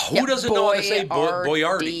 Who doesn't know how to say Boyardee?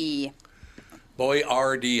 Boyardee.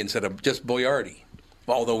 Boyardee instead of just Boyardee.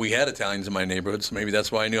 Although we had Italians in my neighborhood, so maybe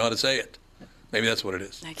that's why I knew how to say it. Maybe that's what it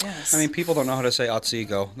is. I guess. I mean, people don't know how to say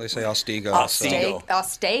Otsego. They say Ostigo. Ostego.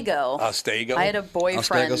 Ostego. Ostego? I had a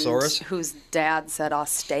boyfriend Ostegosaurus? whose dad said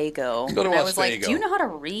Ostego. Go to and I was like, Ostego. do you know how to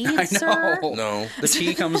read, I sir? know. No. The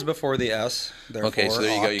T comes before the S. Therefore, Okay, so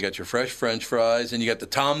there you go. ought. You got your fresh French fries, and you got the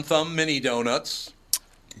Tom Thumb mini donuts.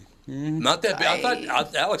 Not that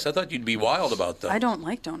bad. Alex, I thought you'd be wild about them. I don't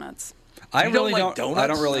like donuts. I You don't really like don't. donuts? I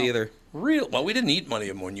don't really No. either. Real? Well, we didn't eat many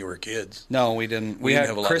of them when you were kids. No, we didn't. We We, didn't had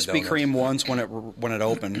have a lot of Krispy donuts. Kreme once when it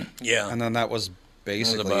opened. Yeah. and then that was That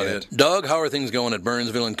basically was about it. Doug, how are things going at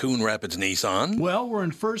Burnsville and Coon Rapids Nissan? Well, we're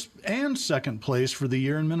in first and second place for the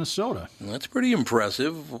year in Minnesota. That's pretty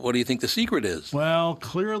impressive. What do you think the secret is? Well,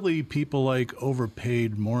 clearly people like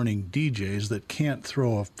overpaid morning DJs that can't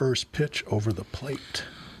throw a first pitch over the plate.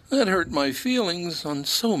 That hurt my feelings on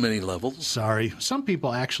so many levels. Sorry, some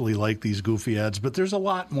people actually like these goofy ads, but there's a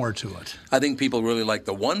lot more to it. I think people really like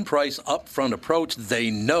the one price upfront approach.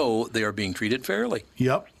 They know they are being treated fairly.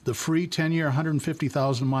 Yep, the free 10-year,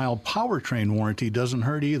 150,000-mile powertrain warranty doesn't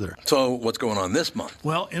hurt either. So what's going on this month?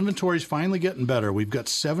 Well, inventory's finally getting better. We've got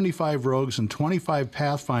 75 Rogues and 25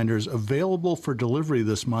 Pathfinders available for delivery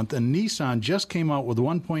this month, and Nissan just came out with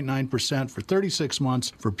 1.9% for 36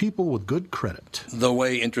 months for people with good credit. The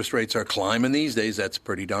way interest rates are climbing these days, that's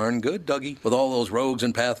pretty darn good, Dougie. With all those Rogues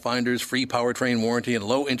and Pathfinders, free powertrain warranty, and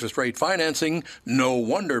low interest rate financing, no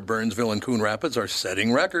wonder Burnsville and Coon Rapids are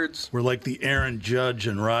setting records. We're like the Aaron Judge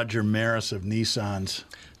and Roger Maris of Nissans.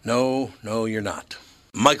 No, you're not.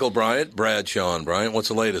 Michael Bryant, Brad Sean Bryant, what's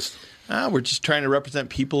the latest? We're just trying to represent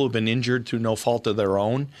people who've been injured through no fault of their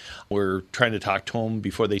own. We're trying to talk to them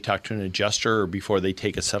before they talk to an adjuster or before they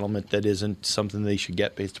take a settlement that isn't something they should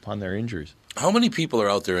get based upon their injuries. How many people are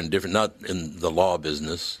out there in different, not in the law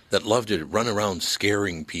business, that love to run around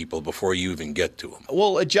scaring people before you even get to them?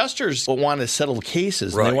 Well, adjusters want to settle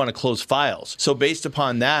cases and Right. they want to close files. So based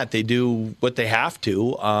upon that, they do what they have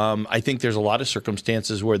to. I think there's a lot of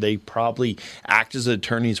circumstances where they probably act as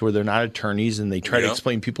attorneys where they're not attorneys and they try to Yeah.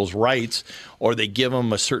 explain people's rights, or they give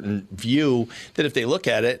them a certain view that if they look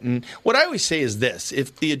at it, and what I always say is this: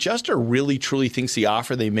 if the adjuster really truly thinks the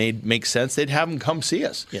offer they made makes sense, they'd have them come see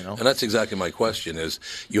us. And that's exactly my question: is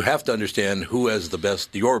you have to understand who has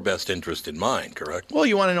your best interest in mind, correct? Well,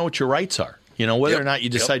 you want to know what your rights are. Whether or not you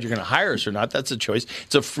decide you're going to hire us or not, that's a choice.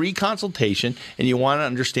 It's a free consultation, and you want to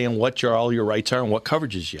understand what all your rights are and what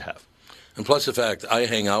coverages you have. And plus the fact I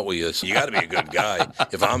hang out with you, so you got to be a good guy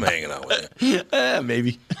if I'm hanging out with you.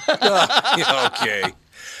 Maybe. Okay.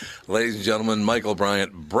 Ladies and gentlemen, Michael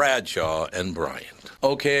Bryant, Bradshaw, and Bryant.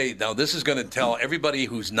 Okay, now this is going to tell everybody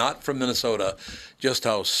who's not from Minnesota just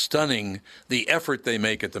how stunning the effort they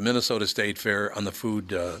make at the Minnesota State Fair on the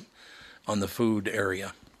food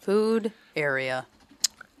area. Food area.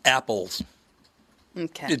 Apples.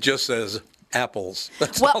 Okay. It just says apples.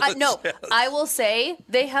 That's Well, all it says. I will say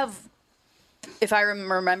they have, if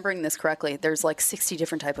I'm remembering this correctly, there's like 60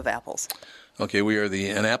 different type of apples. Okay, we are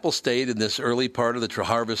an apple state in this early part of the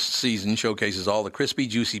harvest season. Showcases all the crispy,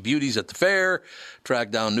 juicy beauties at the fair.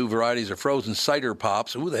 Track down new varieties of frozen cider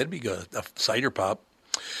pops. Ooh, that'd be good, a cider pop.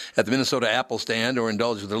 At the Minnesota Apple Stand, or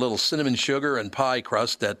indulge with a little cinnamon sugar and pie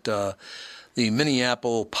crust at the mini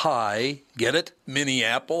apple pie. Get it? Mini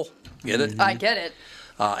apple. Get it? I get it.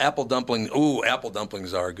 Apple dumpling. Ooh, apple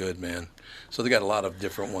dumplings are good, man. So they got a lot of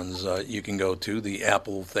different ones you can go to. The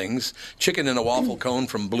apple things. Chicken in a waffle cone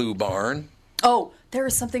from Blue Barn. Oh, there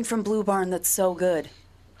is something from Blue Barn that's so good.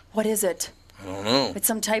 What is it? I don't know. It's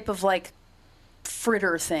some type of like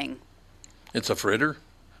fritter thing. It's a fritter?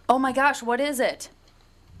 Oh my gosh, what is it?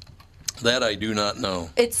 That I do not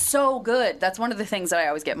know. It's so good. That's one of the things that I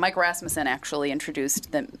always get. Mike Rasmussen actually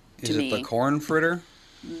introduced them to me. Is it the corn fritter?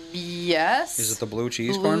 Yes. Is it the blue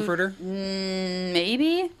cheese corn fritter?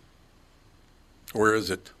 Maybe. Where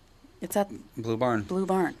is it? It's at Blue Barn. Blue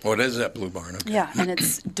Barn. Oh, it is at Blue Barn. Okay. Yeah, and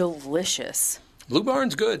it's delicious. Blue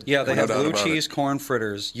Barn's good. Yeah, they No have doubt blue about cheese it. corn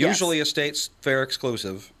fritters. Yes. Usually a state fair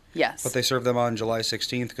exclusive. Yes. But they served them on July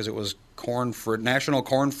 16th because it was National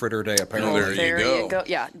Corn Fritter Day, apparently. Oh, there you go.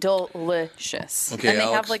 Yeah, delicious. Okay, and they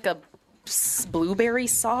Alex. have like a blueberry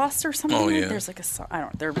sauce or something. Oh, yeah. There's like a sauce. I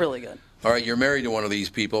don't know. They're really good. All right, you're married to one of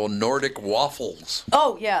these people, Nordic Waffles.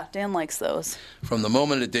 Oh, yeah. Dan likes those. From the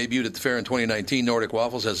moment it debuted at the fair in 2019, Nordic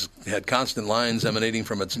Waffles has had constant lines emanating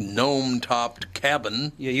from its gnome-topped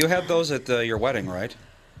cabin. Yeah, you had those at your wedding, right?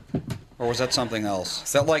 Or was that something else?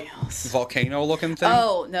 Is that like volcano-looking thing?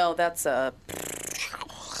 Oh, no, that's a...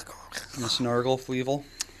 The Snargle Fleevel?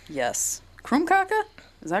 Yes. Kroomkaka?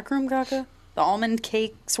 Is that Kroomkaka? The almond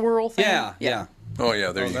cake swirl thing? Yeah. Oh,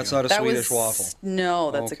 yeah, there you That's go. not a That Swedish was, waffle.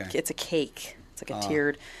 No, that's Okay. it's a cake. It's like a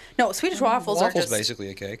tiered... No, Swedish waffles are Waffle's just... basically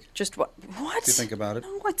a cake. Just what? If you think about it.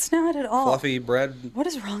 No, it's not at all. Fluffy bread What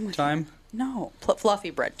is wrong with time? you? No. Fluffy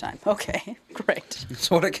bread time. Okay, great.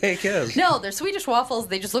 That's what a cake is. No, they're Swedish waffles.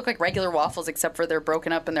 They just look like regular waffles, except for they're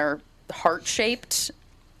broken up and they're heart-shaped.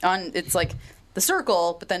 It's like the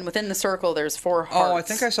circle, but then within the circle there's 4 hearts. Oh, I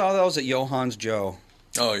think I saw those at Johan's Joe,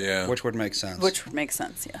 Oh, yeah. which would make sense. Which would make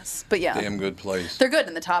sense, yes. But yeah. Damn good place. They're good,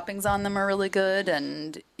 and the toppings on them are really good.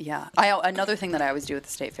 And yeah, another thing that I always do at the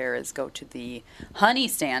state fair is go to the honey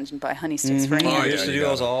stand and buy honey sticks for Andy. I Oh, yeah, used to you do got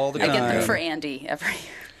those it. all the I time. get them for Andy every year.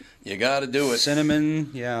 You got to do it.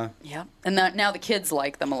 Cinnamon, yeah. Yep. And now the kids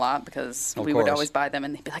like them a lot because Of we would course. always buy them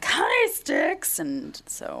and they'd be like, honey sticks. And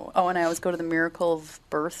so, and I always go to the Miracle of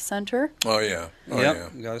Birth Center. Oh, yeah. Oh, Yep, yeah.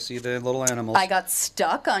 you got to see the little animals. I got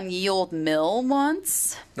stuck on Ye Old Mill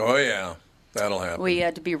once. Oh, yeah. That'll happen. We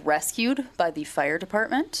had to be rescued by the fire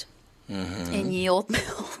department in Ye Old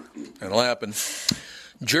Mill. That'll happen.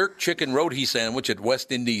 Jerk chicken roti sandwich at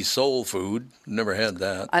West Indies Soul Food. Never had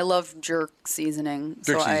that. I love jerk seasoning.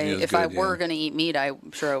 Jerk So seasoning is if I good, were yeah. going to eat meat,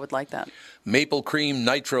 I'm sure I would like that. Maple cream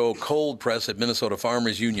nitro cold press at Minnesota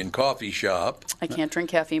Farmers Union Coffee Shop. I can't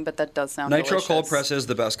drink caffeine, but that does sound Nitro delicious. cold press is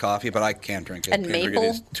the best coffee, but I can't drink it. And Can't drink maple? it.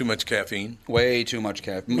 It's too much caffeine. Way too much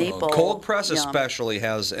caffeine. Maple, Cold press yum. especially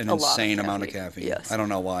has an A lot of insane amount of caffeine, caffeine. yes. I don't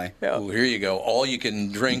know why. Oh, here you go. All you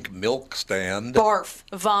can drink milk stand. Barf,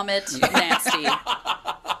 vomit, nasty.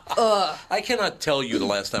 I cannot tell you the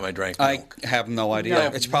last time I drank I milk. have no idea. No.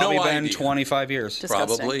 It's probably No been idea. 25 years.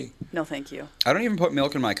 Disgusting. Probably. No, thank you. I don't even put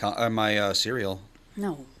milk in my cereal.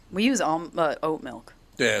 No. We use oat milk.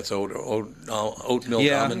 Yeah, it's oat milk,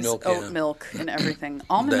 Yeah. almond Use milk. oat Yeah. milk and everything.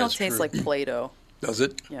 Almond milk That's tastes true. like Play-Doh. Does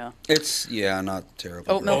it? Yeah. It's not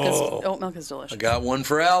terrible. Oat milk is delicious. I got one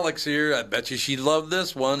for Alex here. I bet you she'd love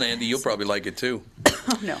this one. Andy, you'll probably like it too.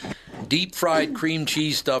 Oh, no. Deep fried cream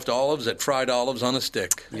cheese stuffed olives at Fried Olives on a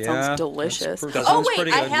Stick. That Yeah, sounds delicious. that Oh sounds wait,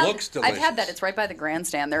 pretty I good. have. Looks I've had delicious. that. It's right by the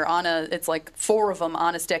grandstand. It's like 4 of them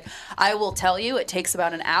on a stick. I will tell you, it takes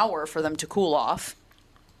about an hour for them to cool off.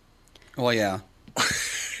 Well, yeah.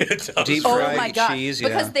 It does. Deep Oh fried my god! cheese,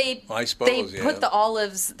 Because I suppose, they put the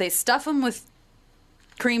olives, they stuff them with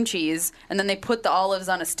cream cheese, and then they put the olives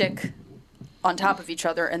on a stick on top of each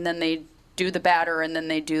other, and then they do the batter, and then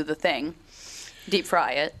they do the thing, deep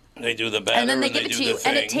fry it. They do the batter, and then they give it to you, thing.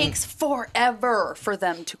 and it takes forever for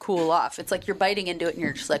them to cool off. It's like you're biting into it, and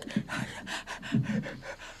you're just like,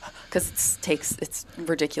 because it's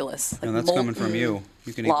ridiculous. Like And that's coming from you.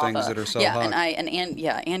 You can eat lava. things that are so yeah, hot.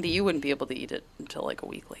 Andy, you wouldn't be able to eat it until like a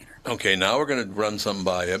week later. Okay, now we're going to run something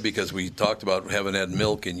by you because we talked about haven't had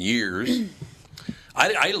milk in years.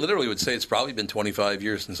 I literally would say it's probably been 25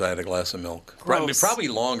 years since I had a glass of milk. Probably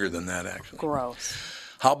longer than that, actually. Gross.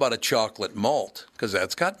 How about a chocolate malt? Because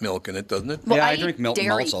that's got milk in it, doesn't it? Well, Yeah, I eat drink milk dairy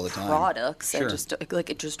malts all the time. Products. Sure. I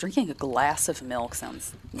just drinking a glass of milk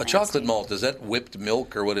sounds. A nasty. chocolate malt, is that whipped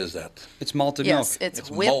milk or what is that? It's malted Yes, milk.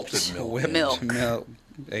 it's malted whipped milk. milk.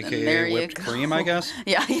 There AKA you whipped go. cream, I guess.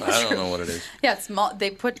 Yeah, I don't know what it is. Yeah, it's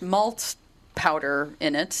they put malt powder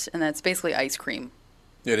in it, and that's basically ice cream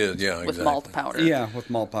It is, yeah, with exactly. malt powder. Yeah, with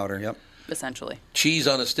malt powder, yep. Essentially. Cheese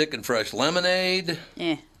on a stick and fresh lemonade.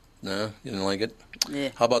 Eh. No, you didn't like it? Yeah.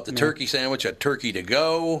 How about the turkey sandwich at Turkey to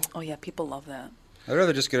Go? Oh yeah, people love that. I'd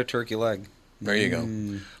rather just get a turkey leg. There you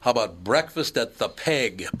go. How about breakfast at the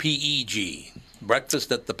Peg? P-E-G.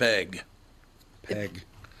 Breakfast at the Peg. Peg.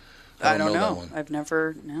 I don't that know. one. I've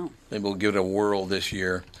never Maybe we'll give it a whirl this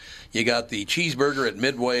year. You got the cheeseburger at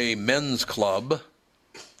Midway Men's Club.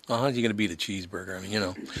 How's you going to beat a cheeseburger? I mean, you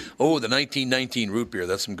know. Oh, the 1919 root beer.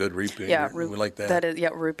 That's some good root beer. Yeah, we like that. That is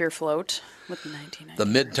root beer float with the 1990.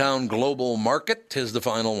 The Midtown Global Market is the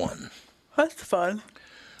final one. That's fun.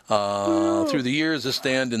 Through the years, this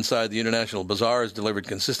stand inside the International Bazaar has delivered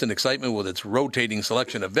consistent excitement with its rotating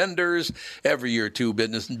selection of vendors. Every year, too,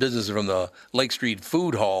 businesses from the Lake Street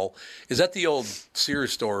Food Hall. Is that the old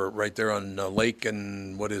Sears store right there on Lake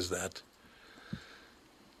and what is that?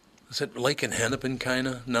 Is it Lake and Hennepin, kind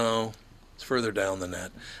of? No, it's further down than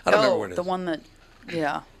that. I don't remember what it is. The one that,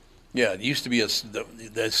 yeah. Yeah, it used to be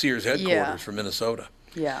the Sears headquarters for Minnesota.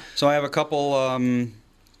 Yeah. So I have a couple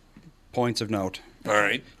points of note. All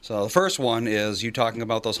right. So the first one is you talking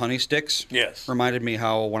about those honey sticks. Yes. Reminded me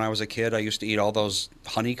how when I was a kid I used to eat all those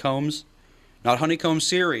honeycombs. Not honeycomb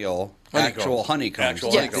cereal, actual honeycombs.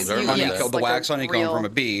 Actual honeycombs. I remember that. The like wax a honeycomb real- from a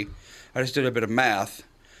bee. I just did a bit of math.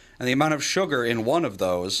 And the amount of sugar in one of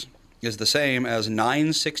those is the same as 9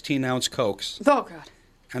 16-ounce Cokes. Oh, God.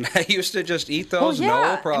 And I used to just eat those,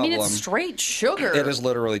 no problem. I mean, it's straight sugar. It is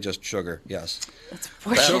literally just sugar, yes.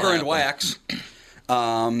 That's Sugar and wax.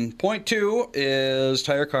 Point 2 is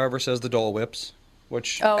Tire Carver says the Dole Whips,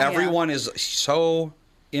 which everyone is so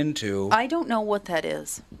into. I don't know what that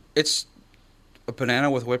is. It's a banana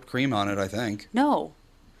with whipped cream on it, I think. No.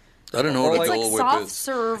 I don't know Or what like a Dole It's Whip like soft is.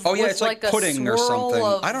 serve Oh yeah, with it's like a pudding or swirl something.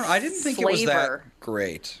 of I didn't think it was that flavor.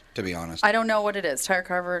 great, to be honest. I don't know what it is. Tire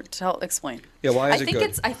Carver, explain. Yeah, why is I it think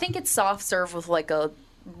good? I think it's soft serve with like a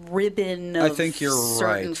ribbon of I think you're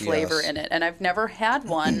certain right, flavor yes. in it, and I've never had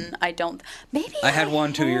one. I don't. Maybe I had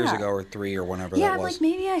one 2 years have. ago or 3 or whenever Yeah, that was. like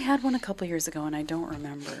maybe I had one a couple years ago, and I don't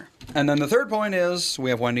remember. And then the third point is we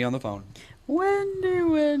have Wendy on the phone. Wendy.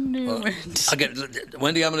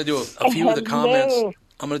 Wendy, I'm going to do a few of the comments.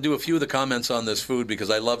 I'm going to do a few of the comments on this food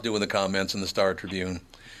because I love doing the comments in the Star Tribune.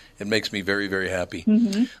 It makes me very, very happy.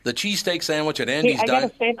 Mm-hmm. The cheesesteak sandwich at Andy's. I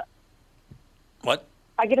gotta say that. What?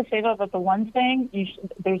 I gotta say though that the one thing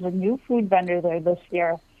there's a new food vendor there this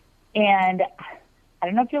year, and I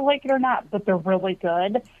don't know if you like it or not, but they're really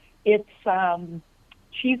good. It's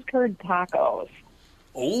cheese curd tacos.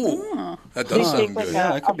 Oh, that They does sound take like good.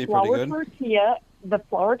 Yeah, that could a be pretty flour good. tortilla, the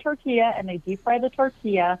flour tortilla, and they deep fry the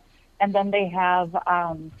tortilla, and then they have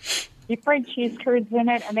deep fried cheese curds in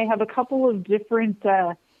it, and they have a couple of different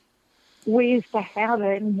ways to have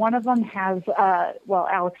it. And one of them has, well,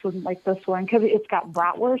 Alex wouldn't like this one because it's got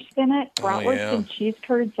bratwurst in it, bratwurst and cheese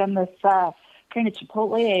curds, and this kind of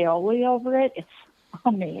chipotle aioli over it. It's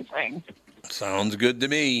amazing. Sounds good to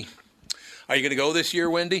me. Are you going to go this year,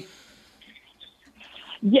 Wendy?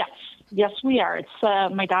 Yes, we are.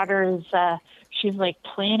 It's my daughter is. She's like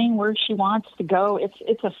planning where she wants to go.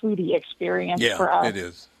 It's a foodie experience for us. It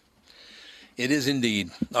is. It is indeed.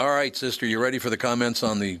 All right, sister, you ready for the comments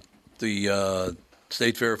on the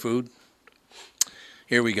State Fair food?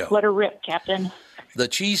 Here we go. Let her rip, Captain. The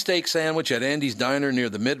cheesesteak sandwich at Andy's Diner near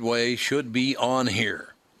the Midway should be on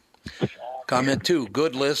here. Comment 2,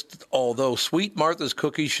 good list, although Sweet Martha's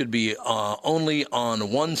cookies should be only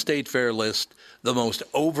on one State Fair list, the most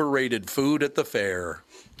overrated food at the fair.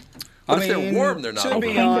 But if they're warm, they're not To be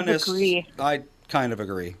overrated. honest, agree. I kind of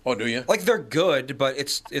agree. Oh, do you? Like they're good, but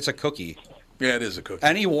it's a cookie. Yeah, it is a cookie.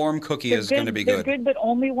 Any warm cookie is going to be good. They're good, but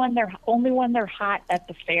only when they're hot at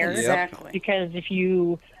the fair. Exactly. Because if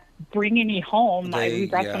you bring any home, we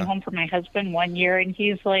brought some home for my husband one year, and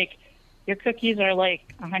he's like, "Your cookies are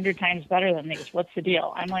like 100 times better than these. What's the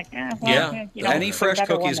deal?" I'm like, Any fresh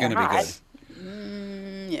cookie is going to be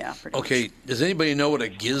good. Yeah. Okay, does anybody know what a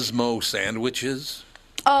gizmo sandwich is?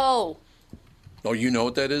 Oh. Oh, you know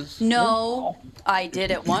what that is? No, I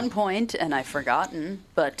did at one point, and I've forgotten,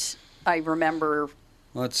 but I remember.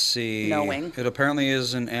 Let's see. Knowing. It apparently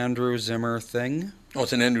is an Andrew Zimmer thing. Oh,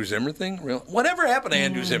 it's an Andrew Zimmer thing? Real? Whatever happened to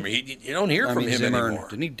Andrew Zimmer? You don't hear from him Zimmer, anymore.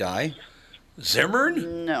 Didn't he die?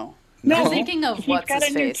 Zimmern? No. No, You're thinking of what's he's got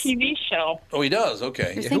his a new face. TV show. Oh, he does?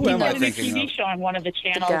 Okay. You're Who thinking am I of He's got a new thinking TV of? show on one of the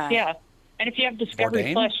channels. guy. Yeah. And if you have Discovery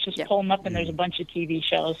Bourdain? Plus, just pull them up, and there's a bunch of TV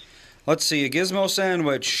shows. Let's see. A gizmo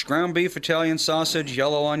sandwich. Ground beef, Italian sausage,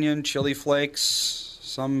 yellow onion, chili flakes,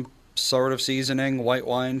 some sort of seasoning, white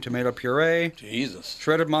wine, tomato puree, Jesus.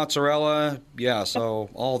 shredded mozzarella. Yeah, so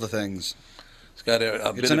all the things. It's got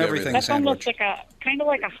a bit It's of an everything everything. That's almost sandwich. like kind of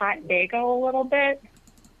like a hot Dago a little bit.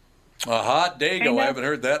 A hot Dago. Kinda. I haven't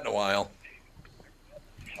heard that in a while.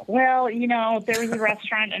 Well, there was a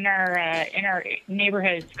restaurant in our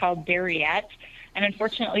neighborhood. It's called Dairyette, and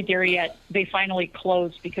unfortunately, Dairyette they finally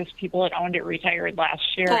closed because people that owned it retired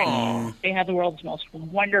last year. And they had the world's most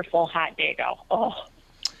wonderful hot Dago. Oh,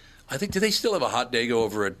 I think, do they still have a hot Dago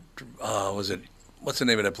over at, what's the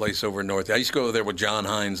name of that place over in North? I used to go there with John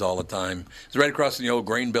Hines all the time. It's right across from the old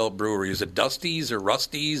Grain Belt Brewery. Is it Dusty's or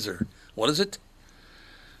Rusty's or what is it?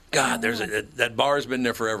 God, that bar's been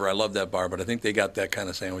there forever. I love that bar, but I think they got that kind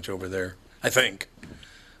of sandwich over there. I think.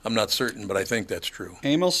 I'm not certain, but I think that's true.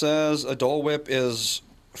 Emil says a Dole Whip is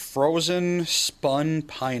frozen spun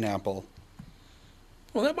pineapple.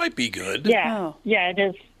 Well, that might be good. yeah, Oh. yeah, it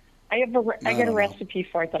is. I got a don't know. recipe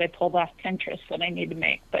for it that I pulled off Pinterest that I need to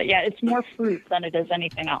make. But yeah, it's more fruit than it is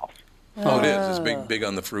anything else. Oh, it is. It's big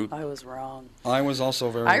on the fruit. I was wrong. I was also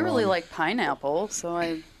very I really wrong. like pineapple, so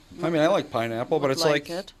I I like pineapple, but it's like like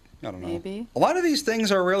it. I don't know. Maybe. A lot of these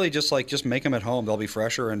things are really just make them at home. They'll be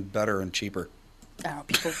fresher and better and cheaper. I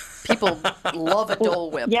don't know. People love a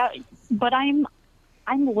Dole Whip. Yeah, but I'm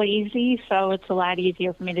lazy, so it's a lot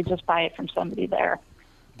easier for me to just buy it from somebody there.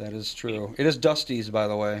 That is true. It is Dusty's, by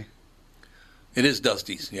the way, It is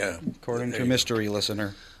Dusty's, yeah. according There to you go. mystery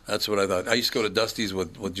listener. That's what I thought. I used to go to Dusty's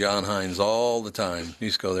with John Hines all the time. He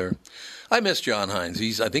used to go there. I miss John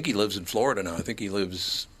Hines. I think he lives in Florida now. I think he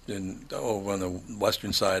lives over on the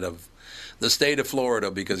western side of the state of Florida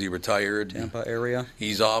because he retired. Tampa area.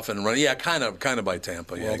 He's off and running. Yeah, kind of by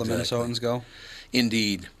Tampa. Where Yeah, all the exactly. Minnesotans go.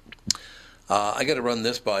 Indeed. I got to run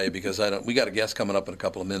this by you because we got a guest coming up in a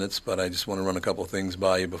couple of minutes, but I just want to run a couple of things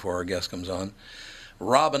by you before our guest comes on.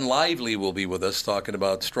 Robin Lively will be with us talking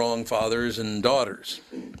about strong fathers and daughters,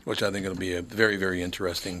 which I think will be a very, very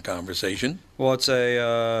interesting conversation. Well, it's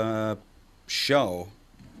a show.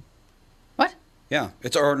 What? Yeah,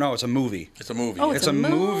 it's a movie. It's a movie. Oh, It's a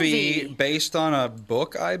movie based on a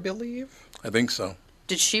book, I believe. I think so.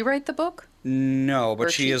 Did she write the book? No, Or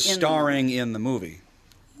but she is in the starring in the movie.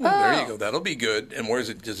 Well, there you go. That'll be good. And where is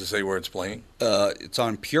it? Does it say where it's playing? It's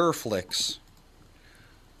on Pureflix,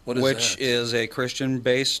 What is which that? is a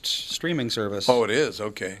Christian-based streaming service. Oh, it is.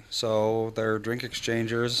 Okay. So they're drink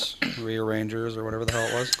exchangers, rearrangers, or whatever the hell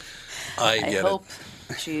it was. I I get hope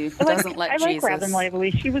it. she I doesn't let I like Jesus. Robin Lively.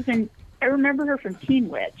 She was in. I remember her from Teen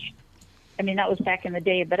Witch. I mean, that was back in the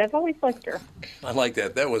day, but I've always liked her. I like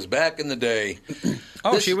that. That was back in the day.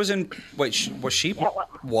 Oh, This- she was in. Wait, was she? Yeah, well-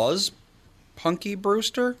 Was Punky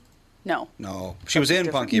Brewster? No, No, she was in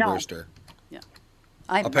different. Punky No. Brewster.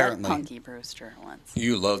 I Apparently. met Punky Brewster once.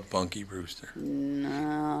 You loved Punky Brewster.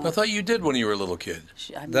 No, I thought you did when you were a little kid.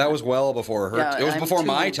 I'm That not- was well before her. Yeah, it was I'm before too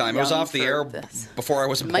my time. It was young off the for air this. before I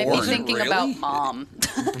was Might born. be thinking Really? about mom.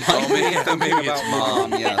 Oh, maybe about it's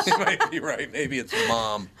mom. Yes. You might be right. Maybe it's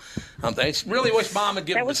mom. I really wish mom would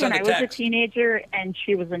That was send when a I was a text. teenager, and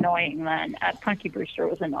she was annoying then. Punky Brewster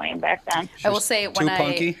was annoying back then. I will say too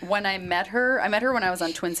punky? when I met her when I was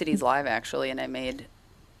on Twin Cities Live actually, and I made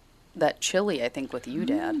that chili I think with you,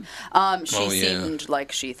 Dad. She Oh, yeah. seemed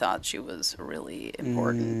like she thought she was really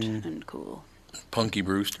important and cool. Punky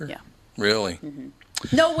Brewster? Yeah. Really?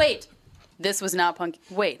 No, wait, this was not Punky.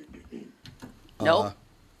 Wait, no,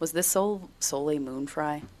 was this Soleil Moon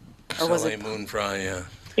Fry, or was Soleil it? Moon Fry, yeah.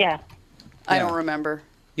 Yeah. I Yeah. don't remember.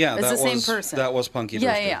 Yeah, It's that the was same person. That was Punky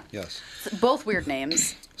Yeah, Brewster. yeah. Yes. Both weird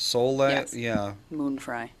names. Soleil. Yes. Yeah. Moon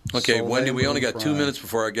Fry. Okay, Soleil Wendy, we only Moon got 2 Fry. minutes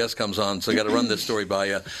before our guest comes on, so I got to run this story by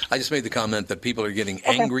you. I just made the comment that people are getting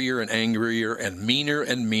angrier and angrier and meaner,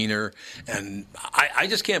 and I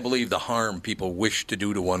just can't believe the harm people wish to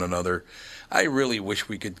do to one another. I really wish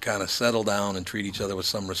we could kind of settle down and treat each other with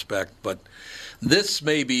some respect, but this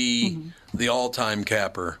may be the all-time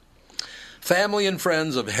capper. Family and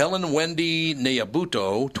friends of Helen Wendy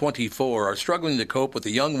Nyabuto, 24, are struggling to cope with a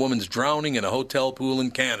young woman's drowning in a hotel pool in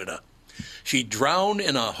Canada. She drowned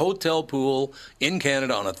in a hotel pool in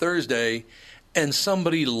Canada on a Thursday, and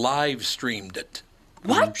somebody live streamed it.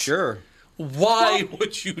 What? Sure. Why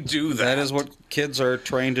would you do that? That is what kids are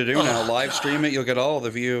trained to do now. Live stream it, you'll get all the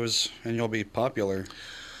views, and you'll be popular.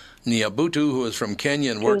 Nyabutu, who is from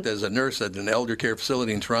Kenya and worked as a nurse at an elder care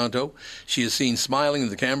facility in Toronto, she is seen smiling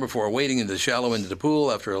at the camera before wading into the shallow end of the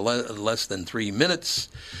pool after less than 3 minutes.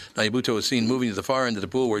 Nyabutu is seen moving to the far end of the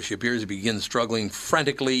pool where she appears to begin struggling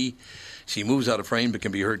frantically. She moves out of frame but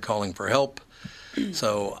can be heard calling for help.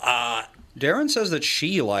 So, Darren says that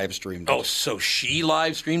she live streamed it. oh, so she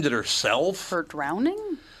live streamed it herself? For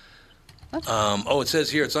drowning? It says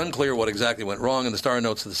here it's unclear what exactly went wrong, and the Star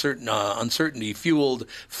notes the uncertainty fueled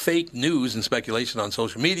fake news and speculation on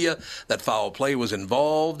social media that foul play was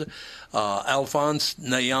involved. Alphonse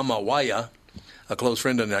Nyamawaya, a close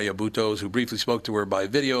friend of Nyabuto's, who briefly spoke to her by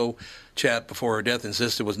video chat before her death,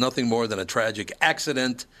 insisted it was nothing more than a tragic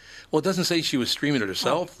accident. Well, it doesn't say she was streaming it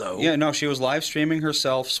herself, though. Yeah, no, she was live streaming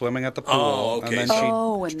herself swimming at the pool. Oh, okay. And then and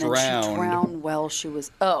drowned. then she drowned while she was...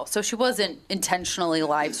 Oh, so she wasn't intentionally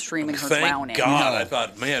live streaming her Thank drowning. God. No. I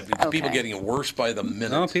thought, man, people getting worse by the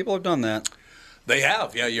minute. No, people have done that. They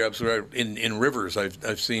have. Yeah, you're absolutely right. In rivers,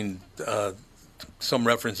 I've seen some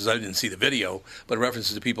references. I didn't see the video, but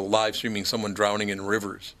references to people live streaming someone drowning in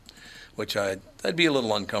rivers, which I'd be a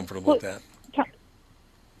little uncomfortable with that.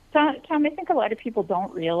 Tom, I think a lot of people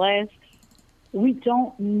don't realize we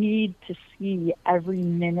don't need to see every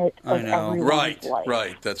minute of everyone's life.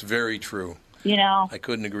 Right. That's very true. You know, I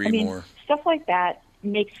couldn't agree more. Stuff like that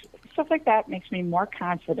makes me more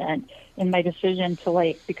confident in my decision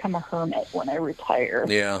to become a hermit when I retire.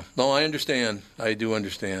 Yeah. No, I understand. I do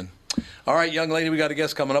understand. All right, young lady, we got a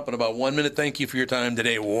guest coming up in about 1 minute. Thank you for your time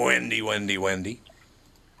today, Wendy.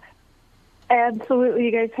 Absolutely.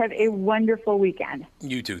 You guys have a wonderful weekend.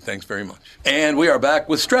 You too. Thanks very much. And we are back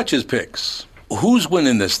with Stretch's picks. Who's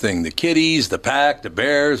winning this thing? The Kitties, the Pack, the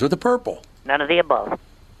Bears, or the Purple? None of the above.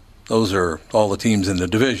 Those are all the teams in the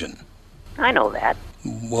division. I know that.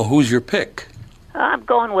 Well, who's your pick? I'm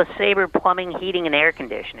going with Sabre Plumbing, Heating, and Air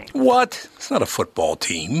Conditioning. What? It's not a football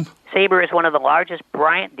team. Sabre is one of the largest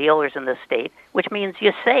Bryant dealers in the state, which means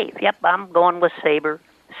you save. Yep, I'm going with Sabre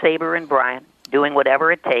and Bryant, doing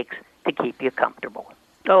whatever it takes to keep you comfortable.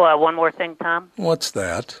 Oh, one more thing, Tom. What's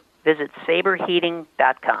that? Visit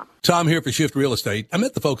saberheating.com. Tom here for Shift Real Estate. I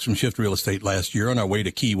met the folks from Shift Real Estate last year on our way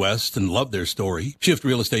to Key West and loved their story. Shift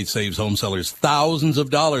Real Estate saves home sellers thousands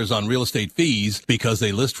of dollars on real estate fees because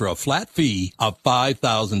they list for a flat fee of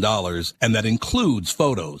 $5,000, and that includes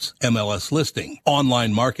photos, MLS listing,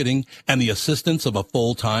 online marketing, and the assistance of a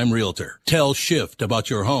full-time realtor. Tell Shift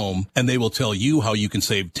about your home, and they will tell you how you can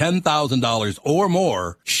save $10,000 or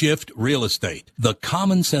more. Shift Real Estate, the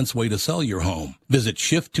common sense way to sell your home. Visit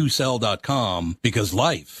shift2sell.com because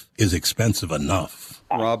life is expensive enough.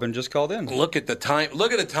 Robin just called in. Look at the time.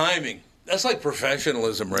 Look at the timing. That's like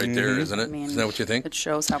professionalism right there, isn't it? Isn't that what you think? It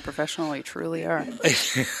shows how professional you truly are.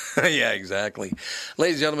 Yeah, exactly.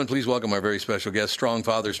 Ladies and gentlemen, please welcome our very special guest, Strong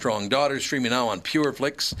Father, Strong Daughter, streaming now on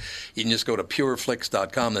PureFlix. You can just go to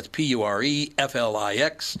pureflix.com. That's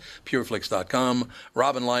PureFlix, pureflix.com.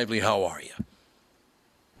 Robin Lively, how are you?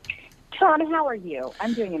 Tom, how are you?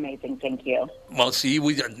 I'm doing amazing, thank you. Well, see,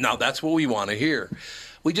 now that's what we want to hear.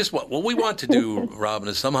 What we want to do, Robin,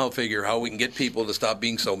 is somehow figure how we can get people to stop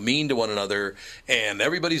being so mean to one another, and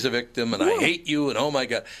everybody's a victim, and I hate you, and oh my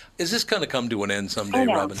God. Is this going to come to an end someday,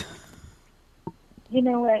 Robin? You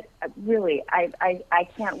know what? Really, I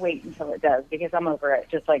can't wait until it does, because I'm over it,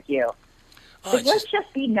 just like you. Let's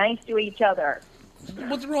just be nice to each other.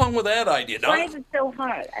 What's wrong with that idea? Why is it so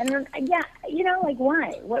hard?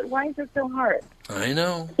 Why? Why is it so hard? I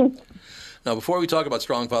know. Now, before we talk about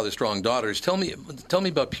Strong Father, Strong Daughters, tell me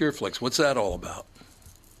about PureFlix. What's that all about?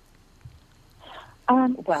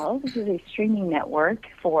 Well, this is a streaming network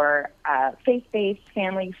for faith-based,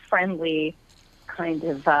 family-friendly kind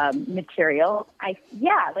of material. I'm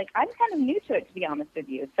kind of new to it, to be honest with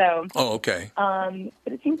you. So. Oh, okay.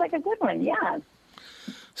 But it seems like a good one, yeah.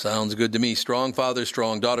 Sounds good to me. Strong fathers,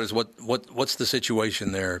 strong daughters. What's the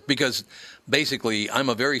situation there? Because basically, I'm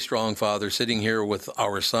a very strong father sitting here with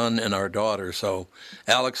our son and our daughter. So,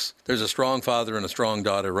 Alex, there's a strong father and a strong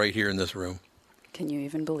daughter right here in this room. Can you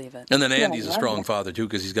even believe it? And then Andy's a strong father too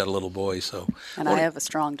because he's got a little boy. So, and I have a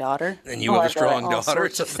strong daughter. And you have a strong all daughter.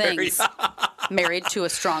 Sorts of things. Married to a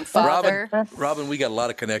strong father. Robin, we got a lot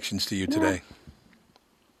of connections to you today.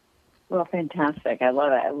 Well, fantastic. I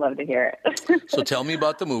love it. I love to hear it. So tell me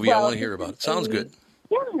about the movie. I want to hear about it. Sounds good.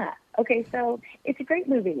 Yeah. Okay, so it's a great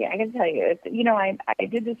movie. I can tell you. It's, I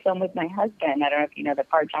did this film with my husband. I don't know if you know that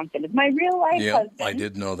Bart Johnson is my real life husband. I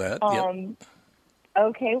did know that.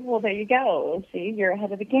 Okay, well, there you go. See, you're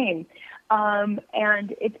ahead of the game.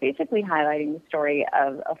 And it's basically highlighting the story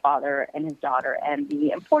of a father and his daughter and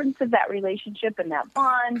the importance of that relationship and that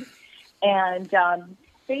bond. And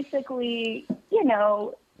basically,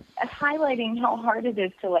 highlighting how hard it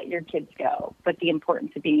is to let your kids go, but the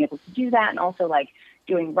importance of being able to do that, and also like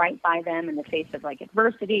doing right by them in the face of like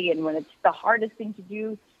adversity, and when it's the hardest thing to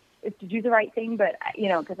do is to do the right thing. But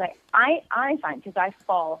because I find, because I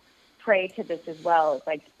fall prey to this as well, it's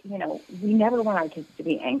like we never want our kids to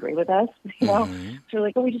be angry with us. So we're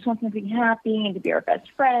like, we just want them to be happy and to be our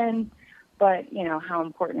best friends. But how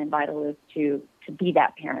important and vital it is to be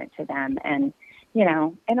that parent to them, and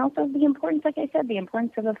and also the importance, like I said, the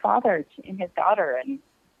importance of a father and his daughter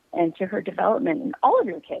and to her development, and all of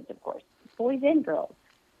your kids, of course, boys and girls.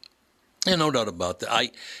 Yeah, no doubt about that.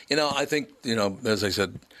 I think, as I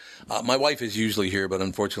said, my wife is usually here, but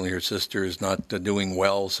unfortunately her sister is not doing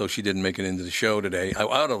well, so she didn't make it into the show today. I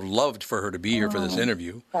would have loved for her to be here for this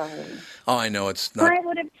interview. Sorry. Oh, I know, it's not. I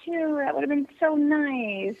would have too. That would have been so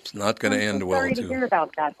nice. It's not going to end well, sorry to hear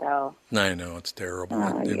about that, though. I know, it's terrible.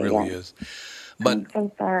 It really is. But I'm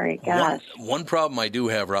so sorry, gosh. One problem I do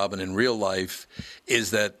have, Robin, in real life is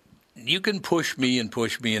that you can push me and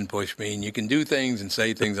push me and push me, and you can do things and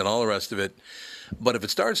say things and all the rest of it. But if it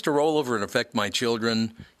starts to roll over and affect my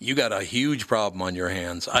children, you got a huge problem on your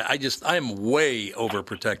hands. I'm way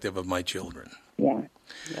overprotective of my children. Yeah.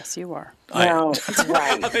 Yes, you are. No,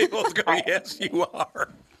 right. They both go, yes, you are.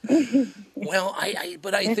 Well,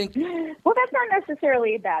 but I think. Well, that's not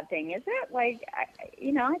necessarily a bad thing, is it? Like, I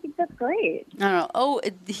think that's great. I don't know. Oh,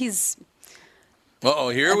 he's. Uh-oh,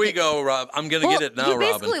 here we go, Rob. I'm going to get it now, Robin. He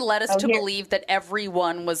basically led us to believe that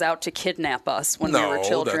everyone was out to kidnap us when we were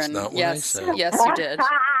children. That's not what I said. Yes, you did.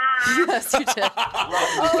 Yes, you did.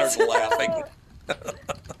 Robin starts laughing.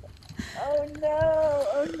 Oh, no.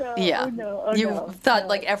 Oh, no. Yeah. Oh, no. Oh, you no. thought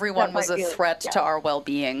like everyone was a be threat to our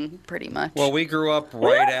well-being, pretty much. Well, we grew up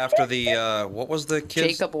right after the, what was the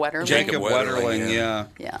kid's? Jacob Wetterling. Jacob Wetterling, yeah.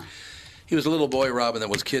 Yeah. He was a little boy, Robin, that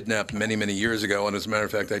was kidnapped many, many years ago. And as a matter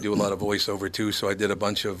of fact, I do a lot of voiceover, too. So I did a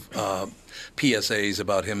bunch of PSAs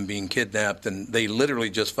about him being kidnapped. And they literally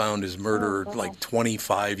just found his murderer like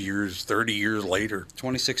 25 years, 30 years later.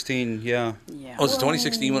 2016, yeah. Oh, was it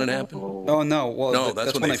 2016 when it happened? Oh, no. Well, no,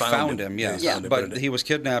 that's when they found him, yes. Yeah. But he was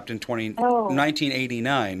kidnapped in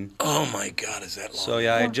 1989. Oh, my God, is that long? So,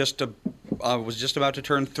 yeah, I was just about to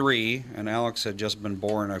turn 3, and Alex had just been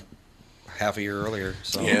born a half a year earlier.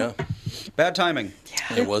 So. Yeah. Bad timing.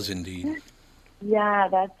 Yeah. It was indeed. Yeah,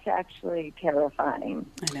 that's actually terrifying.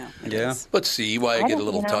 I know. Yeah. But see why I get a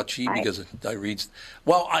little touchy because I reached.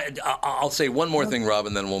 Well, I'll say one more thing,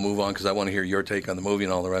 Robin, then we'll move on because I want to hear your take on the movie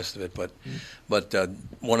and all the rest of it. But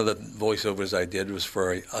one of the voiceovers I did was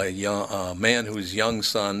for a young man whose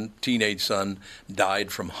teenage son,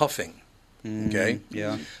 died from huffing. Okay?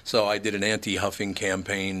 Yeah. So I did an anti-huffing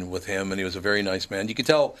campaign with him, and he was a very nice man. You could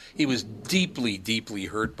tell he was deeply, deeply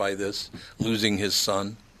hurt by this, losing his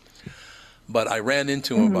son. But I ran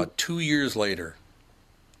into him about 2 years later,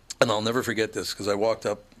 and I'll never forget this because I walked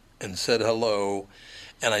up and said hello,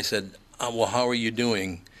 and I said, well, how are you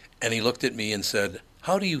doing? And he looked at me and said,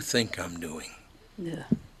 how do you think I'm doing? Yeah.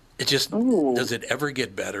 It just, does it ever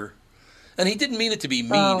get better? And he didn't mean it to be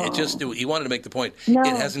mean. It just he wanted to make the point. No.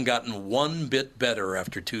 It hasn't gotten one bit better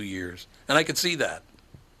after 2 years. And I could see that.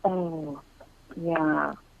 Oh,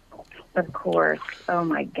 yeah, of course. Oh,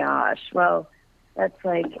 my gosh. Well, that's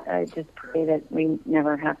like, I just pray that we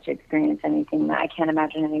never have to experience anything. I can't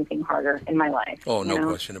imagine anything harder in my life. Oh, no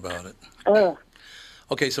question about it. Ugh.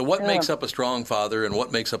 Okay, so what makes up a strong father and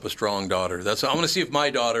what makes up a strong daughter? I'm going to see if my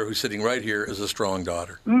daughter, who's sitting right here, is a strong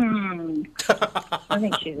daughter. I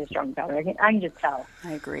think she's a strong daughter. I can just tell.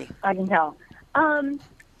 I agree. I can tell.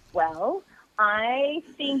 Well, I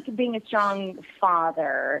think being a strong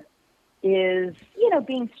father is,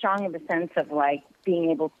 being strong in the sense of like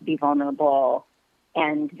being able to be vulnerable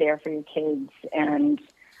and there for your kids and,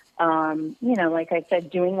 like I said,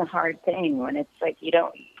 doing the hard thing when it's like you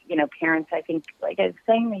parents, I think, like I was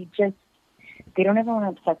saying, they don't ever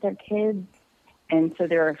want to upset their kids. And so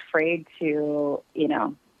they're afraid to,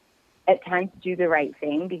 at times do the right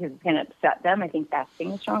thing because it's going to upset them. I think that's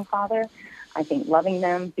being a strong father. I think loving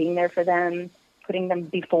them, being there for them, putting them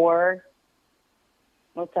before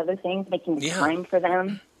most other things, making time for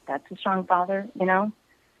them. That's a strong father,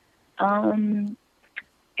 And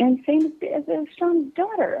same as a strong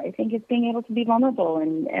daughter. I think it's being able to be vulnerable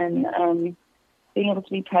and being able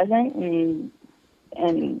to be present and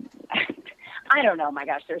I don't know. My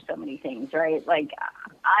gosh, there's so many things, right? Like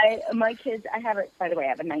my kids, I have a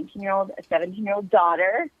 19-year-old, a 17-year-old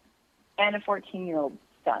daughter, and a 14-year-old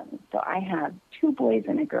son. So I have 2 boys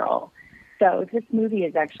and a girl. So this movie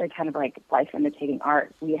is actually kind of like life imitating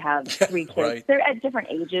art. We have 3 kids. Right. They're at different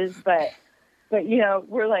ages, but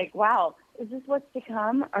we're like, wow, is this what's to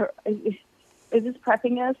come? Or is this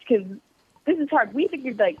prepping us? Because this is hard. We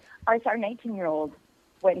figured our 19-year-old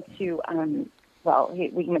went to,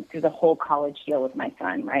 we went through the whole college deal with my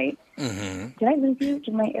son, right? Mm-hmm. Did I lose you?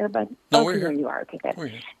 Did my earbud? No, we're here. There you are. Okay,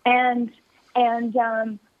 good. And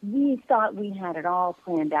we thought we had it all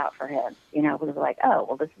planned out for him. We were like, oh,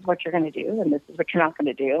 well, this is what you're going to do, and this is what you're not going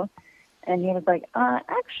to do. And he was like,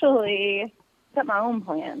 actually, got my own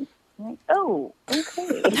plans. I'm like, oh,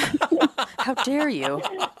 okay. How dare you?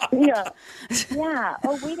 Yeah.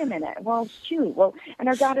 Oh, wait a minute. Well, shoot. Well, and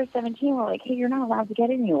our daughter's 17. We're like, hey, you're not allowed to get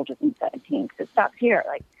any older than 17 because it stops here.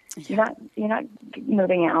 Like, you're not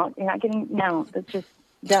moving out. You're not getting, no, it's just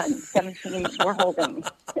done. 17, we're holding.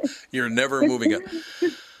 You're never moving up.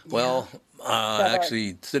 Well,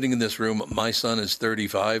 actually, sitting in this room, my son is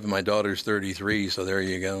 35 and my daughter's 33, so there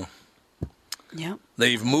you go. Yeah.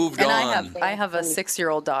 They've moved on. I have a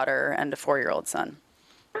 6-year-old daughter and a 4-year-old son.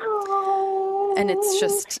 Oh. And it's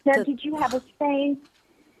just... Now, did you have a say?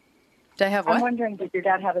 Did I have what? I'm wondering, did your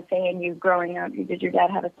dad have a say in you growing up? Did your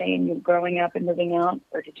dad have a say in you growing up and moving out?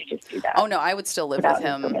 Or did you just do that? Oh, no, I would still live with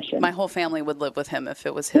him. My whole family would live with him if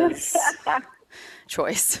it was his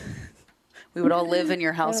choice. We would all live in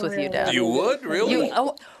your house with you, Dad. You would? Really?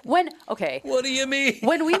 Okay. What do you mean?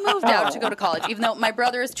 When we moved out to go to college, even though my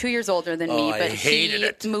brother is 2 years older than me, but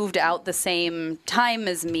he moved out the same time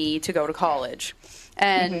as me to go to college.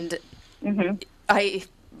 And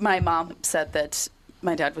my mom said that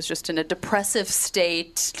my dad was just in a depressive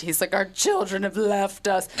state. He's like, our children have left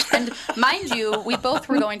us. And mind you, we both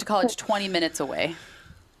were going to college 20 minutes away.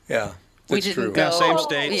 Yeah, we didn't true. go. Yeah, same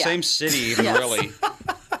state, same city, even really.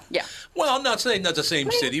 Yeah. Well, I'm not saying that's the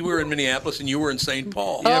same city. We were in Minneapolis and you were in St.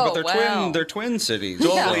 Paul. Yeah, but they're twin cities.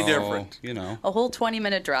 Totally different. A whole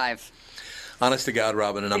 20-minute drive. Honest to God,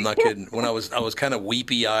 Robin, and I'm not kidding. When I was kind of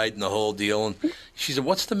weepy-eyed in the whole deal, and she said,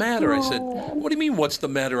 "What's the matter?" I said, "What do you mean, what's the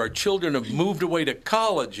matter? Our children have moved away to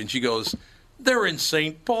college." And she goes, "They're in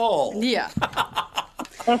St. Paul." Yeah.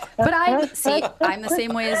 But I'm the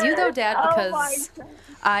same way as you, though, Dad, because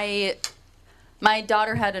my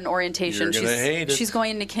daughter had an orientation. She's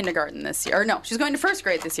going to kindergarten this year. Or no, she's going to first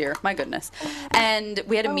grade this year. My goodness. And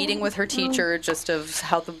we had a meeting with her teacher just of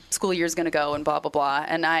how the school year is going to go and blah, blah, blah.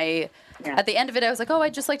 And at the end of it, I was like,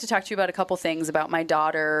 I'd just like to talk to you about a couple things about my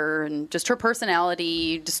daughter and just her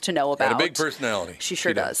personality, just to know about. Got a big personality. She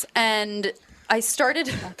sure does. And I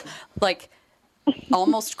started,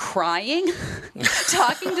 almost crying,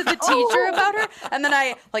 talking to the teacher about her, and then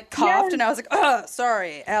I coughed and I was like, "Oh,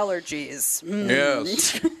 sorry, allergies."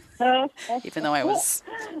 Yes. Even though I was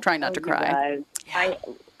trying not to cry. I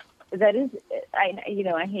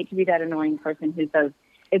hate to be that annoying person who says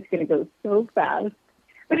it's going to go so fast,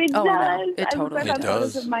 but it does. No, it totally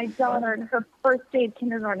does. Of my daughter and her first day of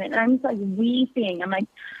kindergarten, and I'm just weeping. I'm like,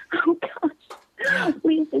 "Oh gosh,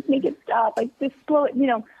 please just make it stop. Just slow it."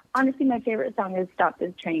 Honestly, my favorite song is "Stop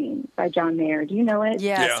This Train" by John Mayer. Do you know it?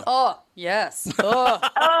 Yes. Yeah. Oh, yes. Oh.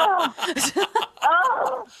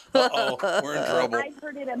 We're in trouble. I've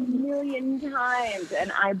heard it a million times,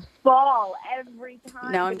 and I bawl every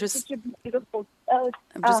time. Now it's such a beautiful. I'm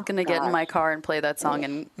just going to get in my car and play that song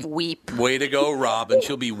and weep. Way to go, Robin.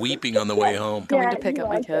 She'll be weeping on the way home. Going to pick up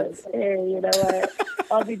my kids. Hey, you know what?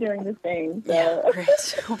 I'll be doing the same. So. Yeah, great.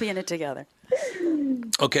 We'll be in it together.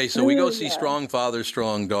 Okay, so we go see Strong Father,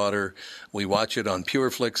 Strong Daughter. We watch it on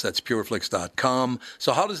PureFlix. That's pureflix.com.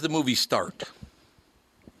 So how does the movie start?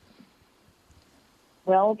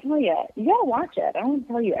 Well, I'll tell you. You got to watch it. I don't want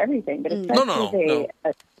to tell you everything, but it's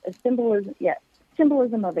a symbolism. Yeah,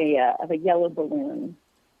 symbolism of a yellow balloon,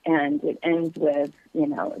 and it ends with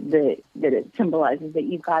that it symbolizes that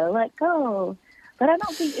you've got to let go. But I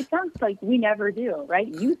don't think, it sounds like we never do, right?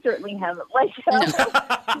 You certainly haven't let go.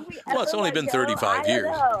 Well, it's only been 35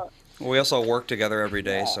 years. We also work together every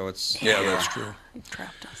day, so it's... Yeah, that's true. He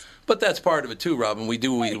trapped us. But that's part of it too, Robin. We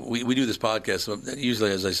do this podcast.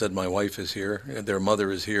 Usually, as I said, my wife is here. Their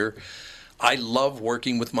mother is here. I love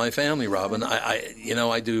working with my family, Robin.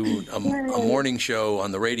 I do a morning show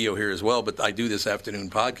on the radio here as well, but I do this afternoon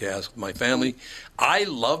podcast with my family. I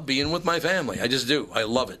love being with my family. I just do. I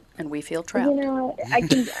love it. And we feel trapped. I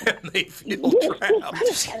can. They feel trapped.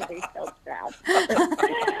 They feel trapped.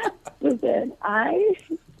 Listen,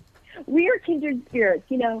 we are kindred spirits.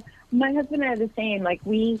 My husband and I are the same. Like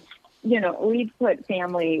we put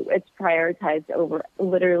family, it's prioritized over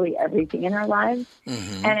literally everything in our lives.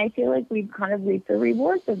 Mm-hmm. And I feel like we've kind of reaped the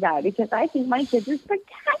rewards of that because I think my kids are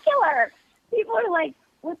spectacular. People are like,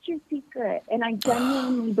 what's your secret? And I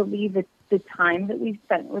genuinely believe it's the time that we've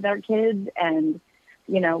spent with our kids. And,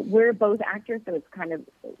 we're both actors, so it's kind of,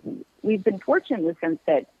 we've been fortunate in the sense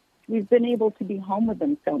that we've been able to be home with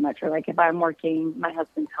them so much. Or like if I'm working, my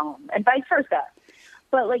husband's home and vice versa.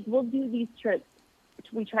 But like we'll do these trips.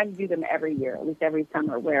 We try to do them every year, at least every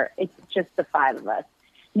summer, where it's just the five of us.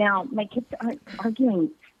 Now, my kids aren't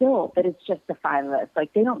arguing still that it's just the five of us.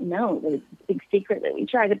 Like, they don't know that it's a big secret that we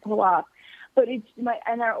try to pull off. But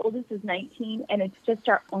and our oldest is 19, and it's just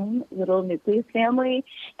our own little nucleus family.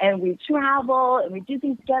 And we travel, and we do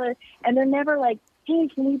things together. And they're never like, hey,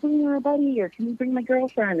 can we bring our buddy, or can we bring my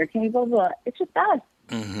girlfriend, or can we blah, blah, blah. It's just us.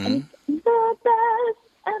 Mm-hmm. And it's the best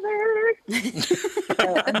ever.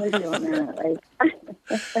 So I'm with you on that.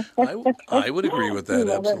 I would agree with that,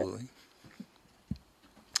 absolutely.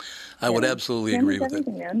 I would absolutely agree with that.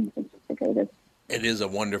 Man. It's the greatest. It is a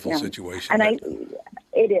wonderful situation. And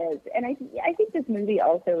it is. And I think this movie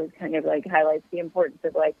also is kind of like highlights the importance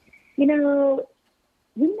of like, you're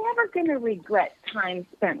never going to regret time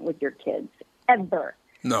spent with your kids, ever.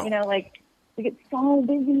 No. We get so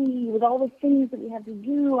busy with all the things that we have to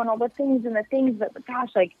do and all the things and the things that, gosh,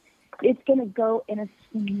 like, it's going to go in a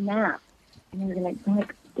snap. And you're going to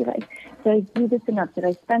like, did I do this enough? Did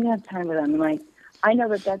I spend enough time with them? And like, I know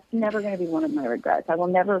that that's never going to be one of my regrets. I will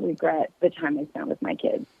never regret the time I spent with my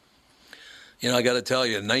kids. I got to tell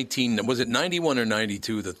you, was it 91 or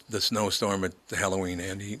 92, the snowstorm at Halloween,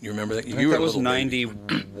 Andy? You remember that? That was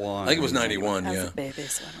 91. I think it was 91, I was yeah. a baby,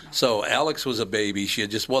 so I don't know. So Alex was a baby. She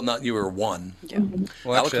had you were one. Yeah.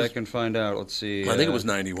 Well, actually, I can find out. Let's see. I think it was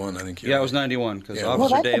 91. Yeah, it was 91, because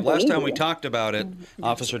Officer Dave, last time we talked about it,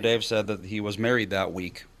 Officer Dave said that he was married that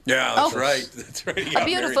week. Yeah, that's right. That's right. A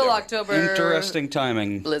beautiful October. Interesting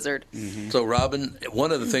timing. Blizzard. Mm-hmm. So, Robin,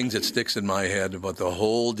 one of the things that sticks in my head about the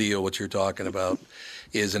whole deal, what you're talking about,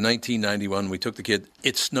 is in 1991, we took the kid.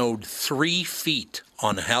 It snowed 3 feet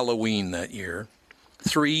on Halloween that year.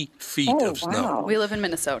 3 feet of snow. We live in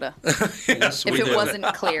Minnesota. Yes, if it wasn't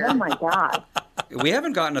clear. Oh, my God. We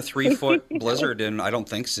haven't gotten a 3-foot blizzard I don't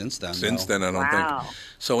think, since then. Then, I don't think.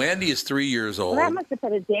 So Andy is 3 years old. Well, that must have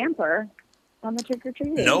put a damper on the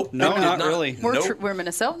trick-or-treating. Nope. No, not really. We're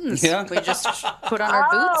Minnesotans. Yeah. We just put on our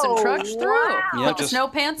boots and trudge through. Wow. Yeah, Put the snow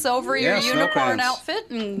pants over your unicorn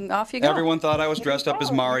outfit, and off you go. Everyone thought I was dressed up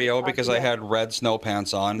as Mario because I had red snow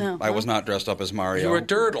pants on. No. I was not dressed up as Mario. You were a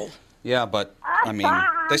turtle. Yeah, but, I mean,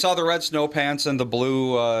 they saw the red snow pants and the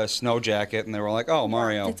blue snow jacket, and they were like, oh,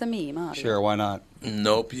 Mario. It's a me, Mario. Sure, why not?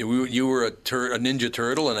 Nope. You were a Ninja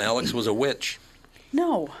Turtle, and Alex was a witch.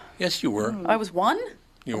 No. Yes, you were. I was one?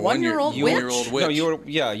 You were a one-year-old witch? One-year-old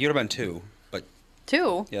witch. No, you'd have been 2, but...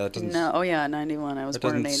 2? Yeah, that doesn't... No, 91. I was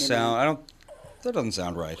born in 89. That doesn't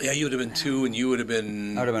sound right. Yeah, you would have been 2, and you would have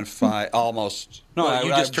been... I would have been 5, almost. No, well,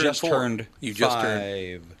 you just turned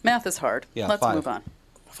 5. Math is hard. Yeah, Let's 5. move on.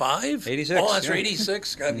 5? 86. Oh, that's right,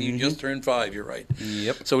 86. God, you just turned 5, you're right.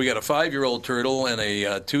 Yep. So we got a 5-year-old turtle and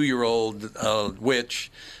a 2-year-old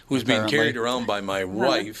witch who's being carried around by my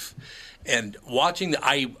wife. And watching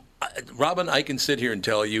Robin, I can sit here and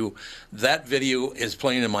tell you that video is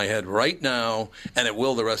playing in my head right now, and it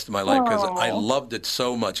will the rest of my life because I loved it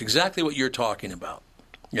so much. Exactly what you're talking about,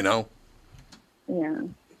 Yeah.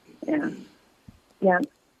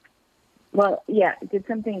 Well, yeah. Did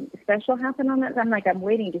something special happen on that? I'm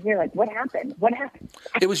waiting to hear, what happened? What happened?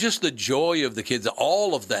 It was just the joy of the kids,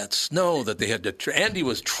 all of that snow that they had to... Andy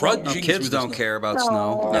was trudging through kids don't care about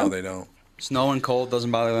snow. No, they don't. Snow and cold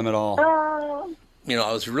doesn't bother them at all. Oh.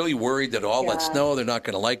 I was really worried that all that snow, they're not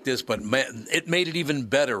going to like this, but man, it made it even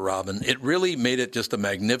better, Robin. It really made it just a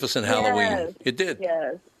magnificent Halloween. It did.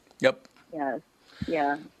 Yes. Yep. Yes.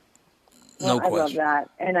 Yeah. No question. I love that.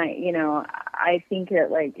 And I think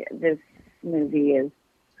that, this movie is,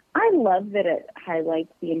 I love that it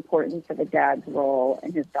highlights the importance of a dad's role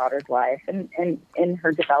in his daughter's life and in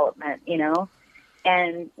her development,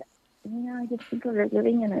 And, I just think we're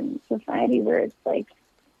living in a society where it's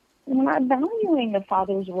we're not valuing the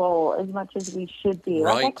father's role as much as we should be.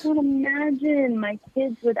 Right. Like, I can't imagine my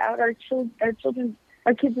kids without our kids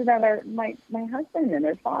without my husband and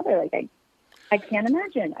their father. Like, I can't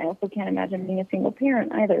imagine. I also can't imagine being a single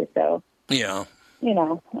parent either. So, Yeah.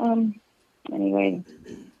 Anyway.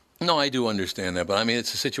 No, I do understand that, but I mean,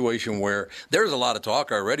 it's a situation where there's a lot of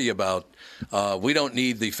talk already about we don't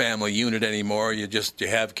need the family unit anymore. You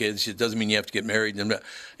have kids. It doesn't mean you have to get married. And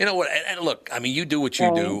you know what? And look, I mean, you do what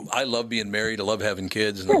you do. I love being married. I love having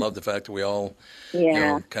kids, and I love the fact that we all,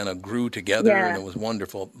 kind of grew together, and it was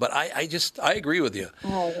wonderful. But I agree with you.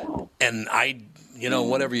 Oh, yeah. And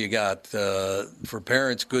whatever you got for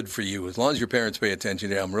parents, good for you. As long as your parents pay attention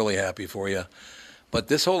to you, I'm really happy for you. But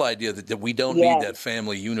this whole idea that we don't need that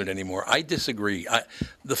family unit anymore, I disagree.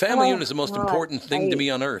 The family unit is the most important thing to me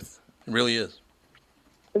on earth. It really is.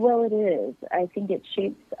 Well, it is. I think it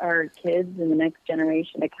shapes our kids and the next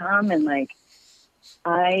generation to come. And,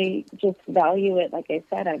 I just value it. Like I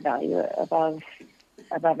said, I value it above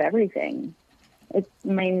everything. It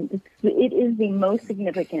is the most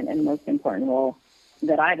significant and most important role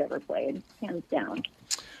that I've ever played, hands down.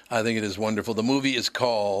 I think it is wonderful. The movie is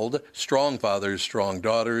called Strong Fathers, Strong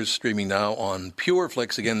Daughters, streaming now on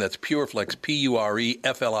PureFlix. Again, that's PureFlix,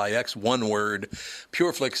 PureFlix, one word,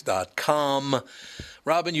 pureflix.com.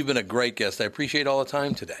 Robin, you've been a great guest. I appreciate all the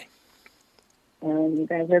time today. You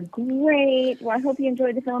guys are great. Well, I hope you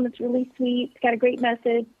enjoyed the film. It's really sweet. It's got a great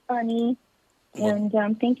message, funny. And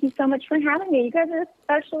thank you so much for having me. You guys are a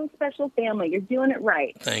special, special family. You're doing it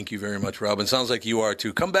right. Thank you very much, Robin. Sounds like you are,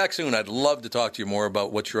 too. Come back soon. I'd love to talk to you more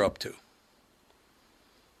about what you're up to.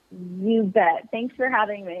 You bet. Thanks for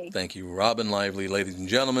having me. Thank you, Robin Lively, ladies and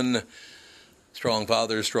gentlemen. Strong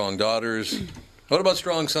fathers, strong daughters. What about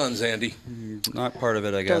strong sons, Andy? Not part of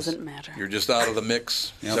it, I guess. Doesn't matter. You're just out of the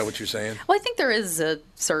mix? Yep. Is that what you're saying? Well, I think there is a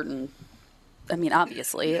certain,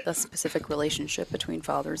 obviously, a specific relationship between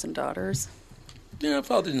fathers and daughters. Yeah,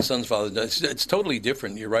 fathers and sons, it's totally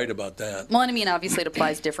different. You're right about that. Well, and obviously it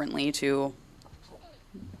applies differently to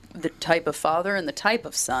the type of father and the type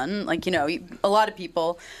of son. A lot of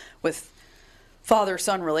people with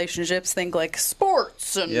father-son relationships think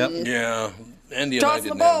sports and Andy and I tossing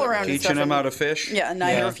didn't the ball have that. around, Teaching them how to fish. Yeah,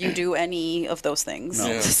 neither of you do any of those things.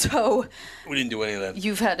 No. Yeah. So we didn't do any of that.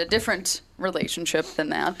 You've had a different relationship than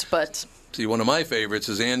that, but see, one of my favorites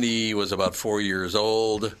is Andy was about 4 years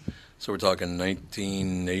old. So we're talking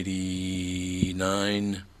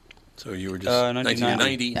 1989. So you were just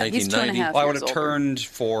 1990. Yeah, he's 2.5 I would have older. turned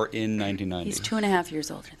 4 in 1990. He's 2.5 years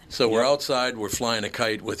older than me. So we're outside. We're flying a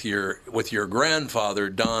kite with your grandfather,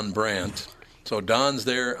 Don Brandt. So Don's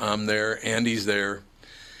there. I'm there. Andy's there.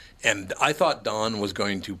 And I thought Don was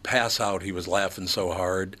going to pass out. He was laughing so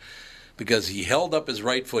hard because he held up his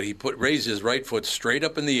right foot. He raised his right foot straight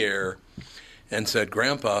up in the air and said,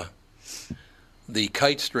 "Grandpa, the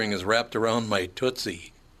kite string is wrapped around my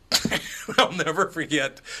Tootsie." I'll never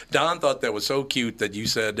forget. Don thought that was so cute that you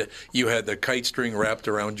said you had the kite string wrapped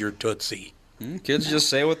around your Tootsie. Kids just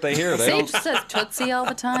say what they hear. They Sage says Tootsie all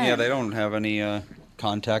the time. Yeah, they don't have any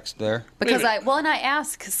context there. Because I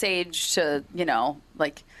ask Sage to,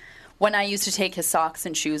 when I used to take his socks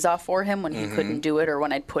and shoes off for him when he couldn't do it, or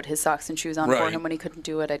when I'd put his socks and shoes on for him when he couldn't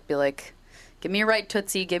do it, I'd be like, "Give me your right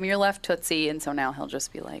Tootsie, give me your left Tootsie," and so now he'll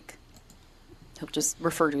just be like, he'll just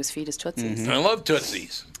refer to his feet as Tootsies. I love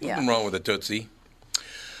Tootsies. Yeah. Nothing wrong with a Tootsie.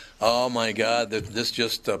 Oh, my God. This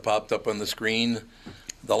just popped up on the screen.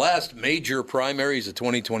 The last major primaries of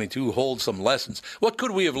 2022 hold some lessons. What could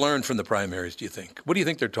we have learned from the primaries, do you think? What do you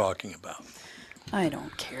think they're talking about? I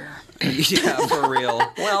don't care. Yeah, for real.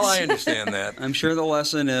 Well, I understand that. I'm sure the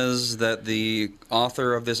lesson is that the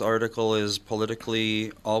author of this article is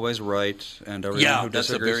politically always right, and everyone who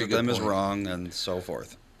disagrees with them is wrong, and so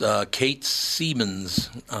forth. Kate Siemens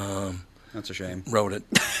That's a shame. wrote it.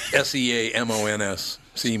 Seamons.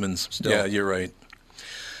 Siemens. Still. Yeah, you're right.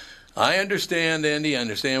 I understand, Andy. I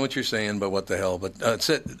understand what you're saying, but what the hell? But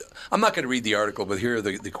I'm not going to read the article, but here are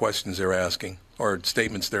the questions they're asking, or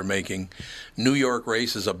statements they're making. New York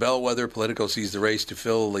race is a bellwether. Politico sees the race to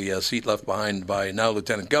fill the seat left behind by now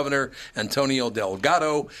Lieutenant Governor Antonio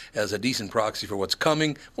Delgado as a decent proxy for what's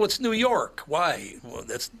coming. Well, it's New York. Why? Well,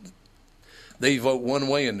 they vote one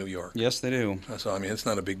way in New York. Yes, they do. So, it's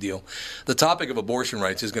not a big deal. The topic of abortion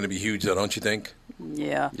rights is going to be huge, though, don't you think?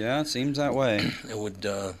 Yeah. Yeah, it seems that way. It would,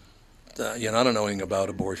 I don't know anything about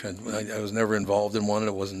abortion. I was never involved in one, and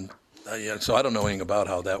it wasn't, so I don't know anything about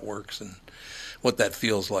how that works and what that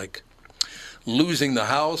feels like. Losing the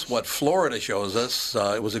House, what Florida shows us.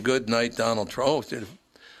 It was a good night, Donald Trump.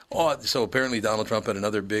 So apparently Donald Trump had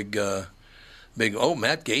another big, Matt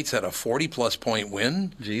Gaetz had a 40-plus point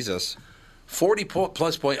win. Jesus.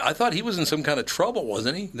 40-plus point. I thought he was in some kind of trouble,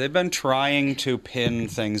 wasn't he? They've been trying to pin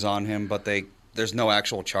things on him, but there's no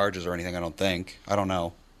actual charges or anything, I don't think. I don't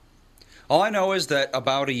know. All I know is that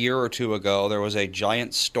about a year or two ago, there was a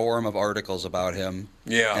giant storm of articles about him.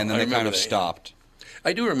 Yeah, and then they kind of stopped.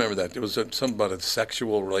 I do remember that. There was something about a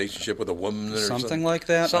sexual relationship with a woman or something like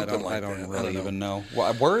that. Something I don't really even know.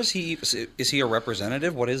 Where is he? Is he a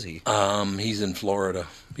representative? What is he? He's in Florida.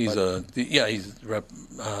 He's he's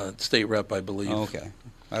state rep, I believe. Oh, okay.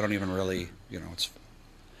 I don't even really,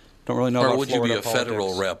 don't really know. Or about would Florida you be a politics.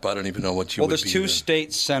 federal rep? I don't even know what you would be. Well, there's two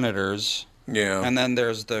state senators. Yeah. And then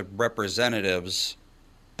there's the representatives,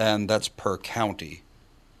 and that's per county,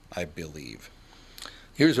 I believe.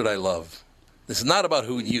 Here's what I love. This is not about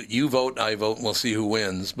who you vote, I vote, and we'll see who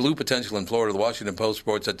wins. Blue potential in Florida. The Washington Post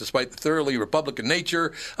reports that despite the thoroughly Republican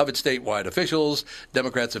nature of its statewide officials,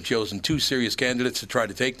 Democrats have chosen two serious candidates to try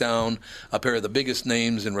to take down a pair of the biggest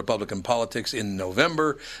names in Republican politics in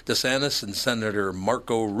November, DeSantis and Senator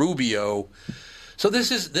Marco Rubio. So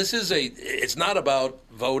this is it's not about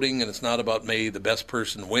voting, and it's not about may the best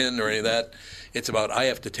person win or any of that. It's about I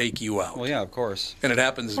have to take you out. Well, yeah, of course. And it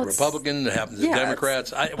happens as Republican, it happens as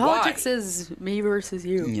Democrats. Politics why? is me versus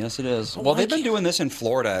you. Yes, it is. Well, they've been doing this in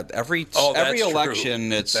Florida every election.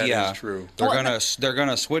 True. It's that is true. They're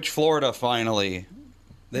gonna switch Florida finally.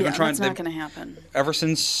 They've been trying. That's not going to happen. Ever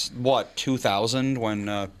since 2000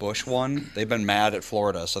 when Bush won, they've been mad at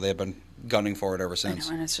Florida, so they've been gunning for it ever since. I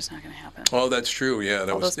know, and it's just not going to happen. Oh, that's true. Yeah,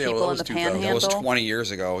 that All was those people in the 2000. Panhandle. That was 20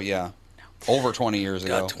 years ago. Yeah, over 20 years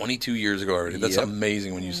ago. God, 22 years ago already. That's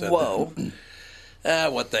amazing when you said Whoa.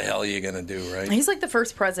 that. What the hell are you going to do, right? He's like the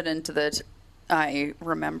first president that I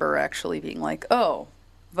remember actually being like, oh,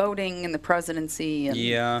 voting in the presidency.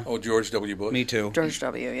 And Oh, George W. Bush. Me too. George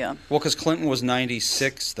W., yeah. Well, because Clinton was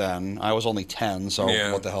 96 then. I was only 10, so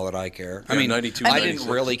what the hell did I care? Yeah, I mean, 92, I 96.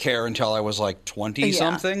 didn't really care until I was like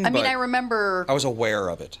 20-something. I mean, I remember I was aware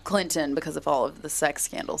of it. Clinton because of all of the sex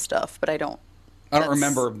scandal stuff, but I don't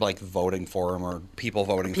remember like voting for him or people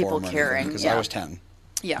voting for him. Caring, because I was 10.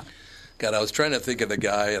 Yeah. God, I was trying to think of the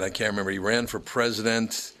guy, and I can't remember. He ran for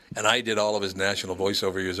president, and I did all of his national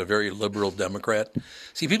voiceover. He was a very liberal Democrat.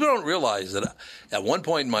 See, people don't realize that at one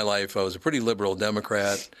point in my life, I was a pretty liberal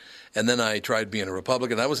Democrat, and then I tried being a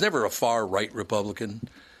Republican. I was never a far-right Republican.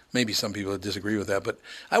 Maybe some people disagree with that, but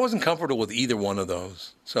I wasn't comfortable with either one of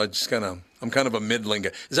those. So I'm kind of a middling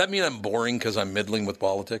guy. Does that mean I'm boring because I'm middling with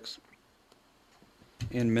politics?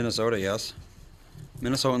 In Minnesota, yes.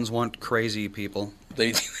 Minnesotans want crazy people.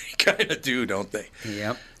 They kind of do, don't they?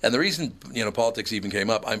 Yep. And the reason politics even came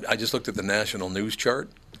up, I just looked at the national news chart.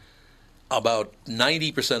 About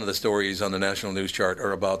 90% of the stories on the national news chart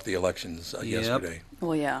are about the elections yesterday.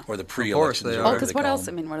 Well, yeah. Or the pre-elections. Of course they are. Well, because what else?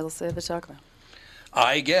 I mean, what else do they have to talk about?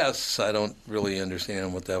 I guess I don't really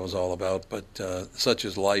understand what that was all about, but such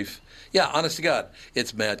is life. Yeah, honest to God,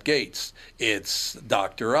 it's Matt Gaetz, it's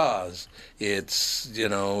Dr. Oz, it's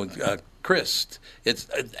Christ. It's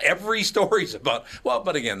every story's about. Well,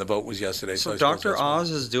 but again, the vote was yesterday. So Dr.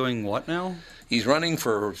 Oz is doing what now? He's running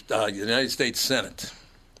for the United States Senate.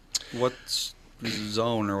 What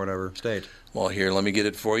zone or whatever state? Well, here, let me get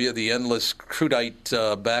it for you. The endless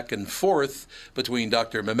crudite back and forth between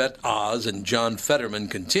Dr. Mehmet Oz and John Fetterman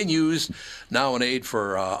continues. Now an aide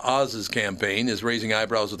for Oz's campaign is raising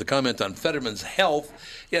eyebrows with a comment on Fetterman's health.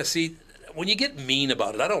 Yeah, see, when you get mean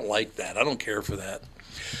about it, I don't like that. I don't care for that.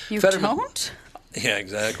 You don't? Yeah,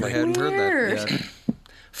 exactly. I hadn't heard that yet.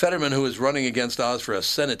 Fetterman, who is running against Oz for a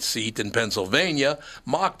Senate seat in Pennsylvania,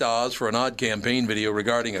 mocked Oz for an odd campaign video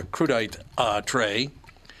regarding a crudite tray.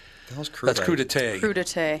 That's crudite. That's crudité.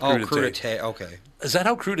 Crudité. Oh, crudité. Okay. Is that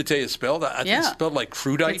how crudité is spelled? I think it's spelled like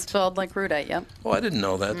crudite. It's spelled like crudite, yep. Oh, I didn't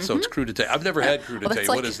know that. So it's crudité. I've never had crudité.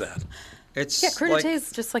 What is that? It's crudité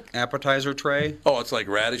is just like appetizer tray. Oh, it's like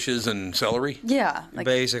radishes and celery? Yeah. Like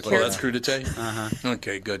basically. Oh, that's crudité? Uh-huh.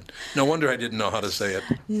 Okay, good. No wonder I didn't know how to say it.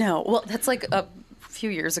 No. Well, that's like a few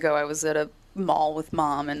years ago I was at a mall with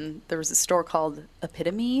Mom, and there was a store called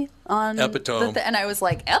Epitome on Epitome. And I was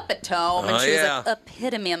like, Epitome? And she was like,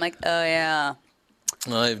 Epitome. I'm like, oh, yeah.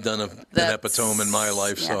 I've done an epitome in my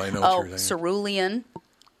life, so I know what you're saying. Cerulean.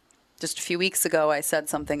 Just a few weeks ago I said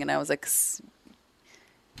something, and I was like,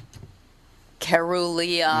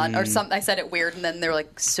 Carulean or something. I said it weird, and then they were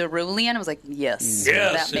like, Cerulean. I was like, yes.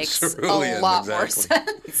 That makes cerulean, a lot more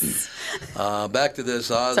sense. Back to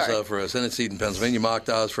this. Oz for a Senate seat in Pennsylvania mocked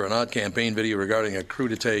Oz for an odd campaign video regarding a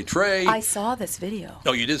crudité tray. I saw this video.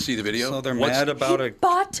 Oh, you did see the video? So they're mad about he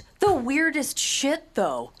bought the weirdest shit,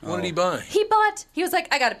 though. What did he buy? He was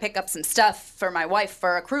like, I got to pick up some stuff for my wife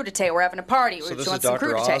for a crudité. We're having a party. So this is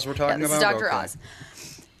Dr. Oz we're talking about? This is Dr. Oz.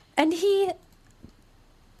 And he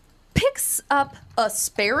picks up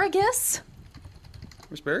asparagus.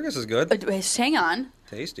 Asparagus is good. Hang on.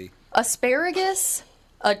 Tasty. Asparagus,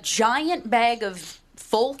 a giant bag of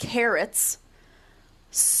full carrots,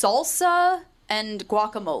 salsa, and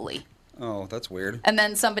guacamole. Oh, that's weird. And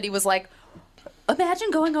then somebody was like,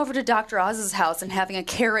 imagine going over to Dr. Oz's house and having a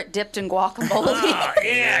carrot dipped in guacamole.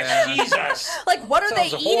 Yeah, Jesus. Like, what are they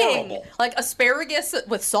Sounds eating? horrible. Like asparagus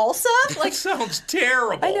with salsa? Like, That sounds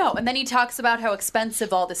terrible. I know. And then he talks about how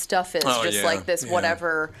expensive all this stuff is, Oh, just yeah, like this yeah.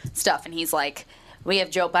 whatever stuff. And he's like, we have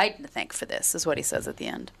Joe Biden to thank for this, is what he says at the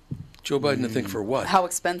end. Joe Biden to think for what? How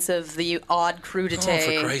expensive the odd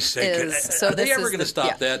crudité for Christ's sake. is. So Are they this ever is going to the- stop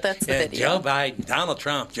yeah, that? That's the Yeah, video. Joe Biden, Donald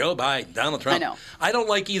Trump, Joe Biden, Donald Trump. I know. I don't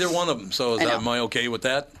like either one of them, so I know. am I okay with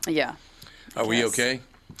that? Yeah. Are we Yes. okay?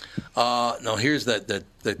 Now, here's the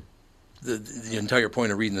entire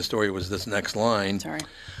point of reading the story was this next line. Sorry.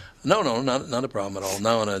 No, not a problem at all.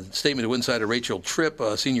 Now, in a statement to Insider, Rachel Tripp,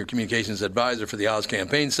 a senior communications advisor for the Oz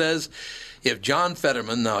campaign, says if John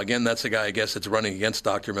Fetterman, now again, that's the guy I guess that's running against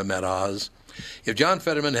Dr. Mehmet Oz, if John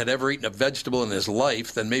Fetterman had ever eaten a vegetable in his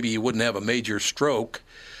life, then maybe he wouldn't have a major stroke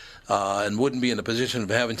and wouldn't be in a position of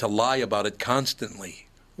having to lie about it constantly.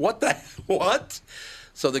 What?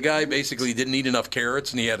 So the guy basically didn't eat enough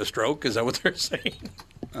carrots and he had a stroke? Is that what they're saying?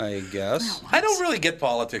 I guess. I don't really get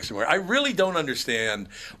politics anymore. I really don't understand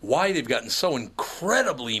why they've gotten so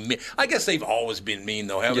incredibly mean. I guess they've always been mean,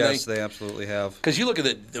 though, haven't they? Yes, they absolutely have. Because you look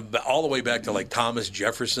at all the way back to like Thomas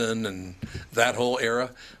Jefferson and that whole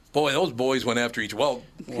era. Boy, those boys went after each. Well,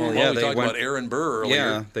 yeah, we they talked went- about Aaron Burr earlier.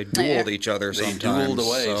 Yeah, they dueled each other They sometimes. dueled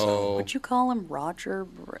away, so- Would you call him Roger?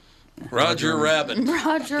 Roger Rabbit.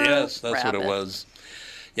 Roger Yes, that's what Rabbit. it was.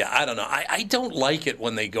 Yeah, I don't know. I don't like it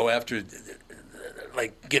when they go after,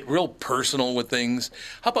 like, get real personal with things.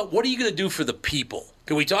 How about what are you going to do for the people?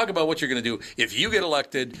 Can we talk about what you're going to do if you get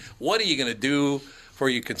elected? What are you going to do for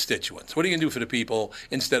your constituents? What are you going to do for the people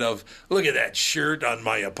instead of, look at that shirt on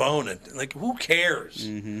my opponent? Like, who cares?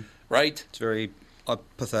 Right? It's very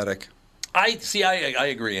pathetic. I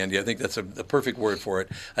agree, Andy. I think that's a perfect word for it.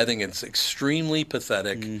 I think it's extremely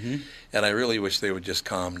pathetic, and I really wish they would just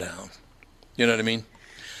calm down. You know what I mean?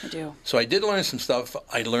 I do. So I did learn some stuff.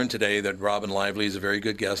 I learned today that Robin Lively is a very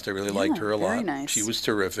good guest. I really liked her a very lot. nice. She was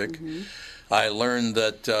terrific. I learned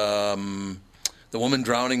that the woman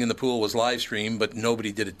drowning in the pool was live streamed, but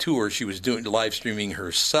nobody did it to her. She was doing live streaming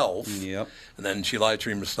herself. Yep. And then she live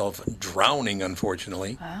streamed herself drowning,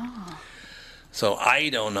 unfortunately. Oh. So I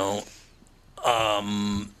don't know.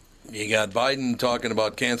 You got Biden talking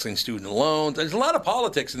about canceling student loans. There's a lot of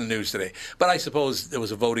politics in the news today. But I suppose there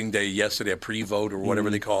was a voting day yesterday, a pre-vote or whatever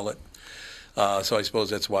they call it. So I suppose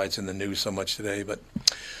that's why it's in the news so much today. But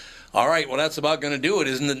all right, well, that's about going to do it,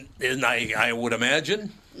 isn't it? Isn't I would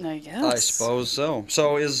imagine. I guess. I suppose so.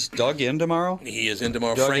 So is Doug in tomorrow? He is in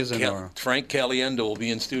tomorrow. Doug is in tomorrow. Frank Caliendo will be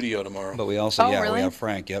in studio tomorrow. But we also, Oh, we really? have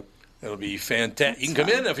Frank, yep. It'll be fantastic. You can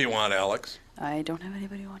come in if you want, Alex. I don't have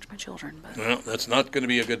anybody to watch my children, but Well, that's not going to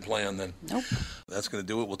be a good plan then. nope. That's going to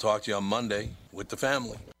do it. We'll talk to you on Monday with the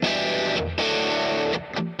family.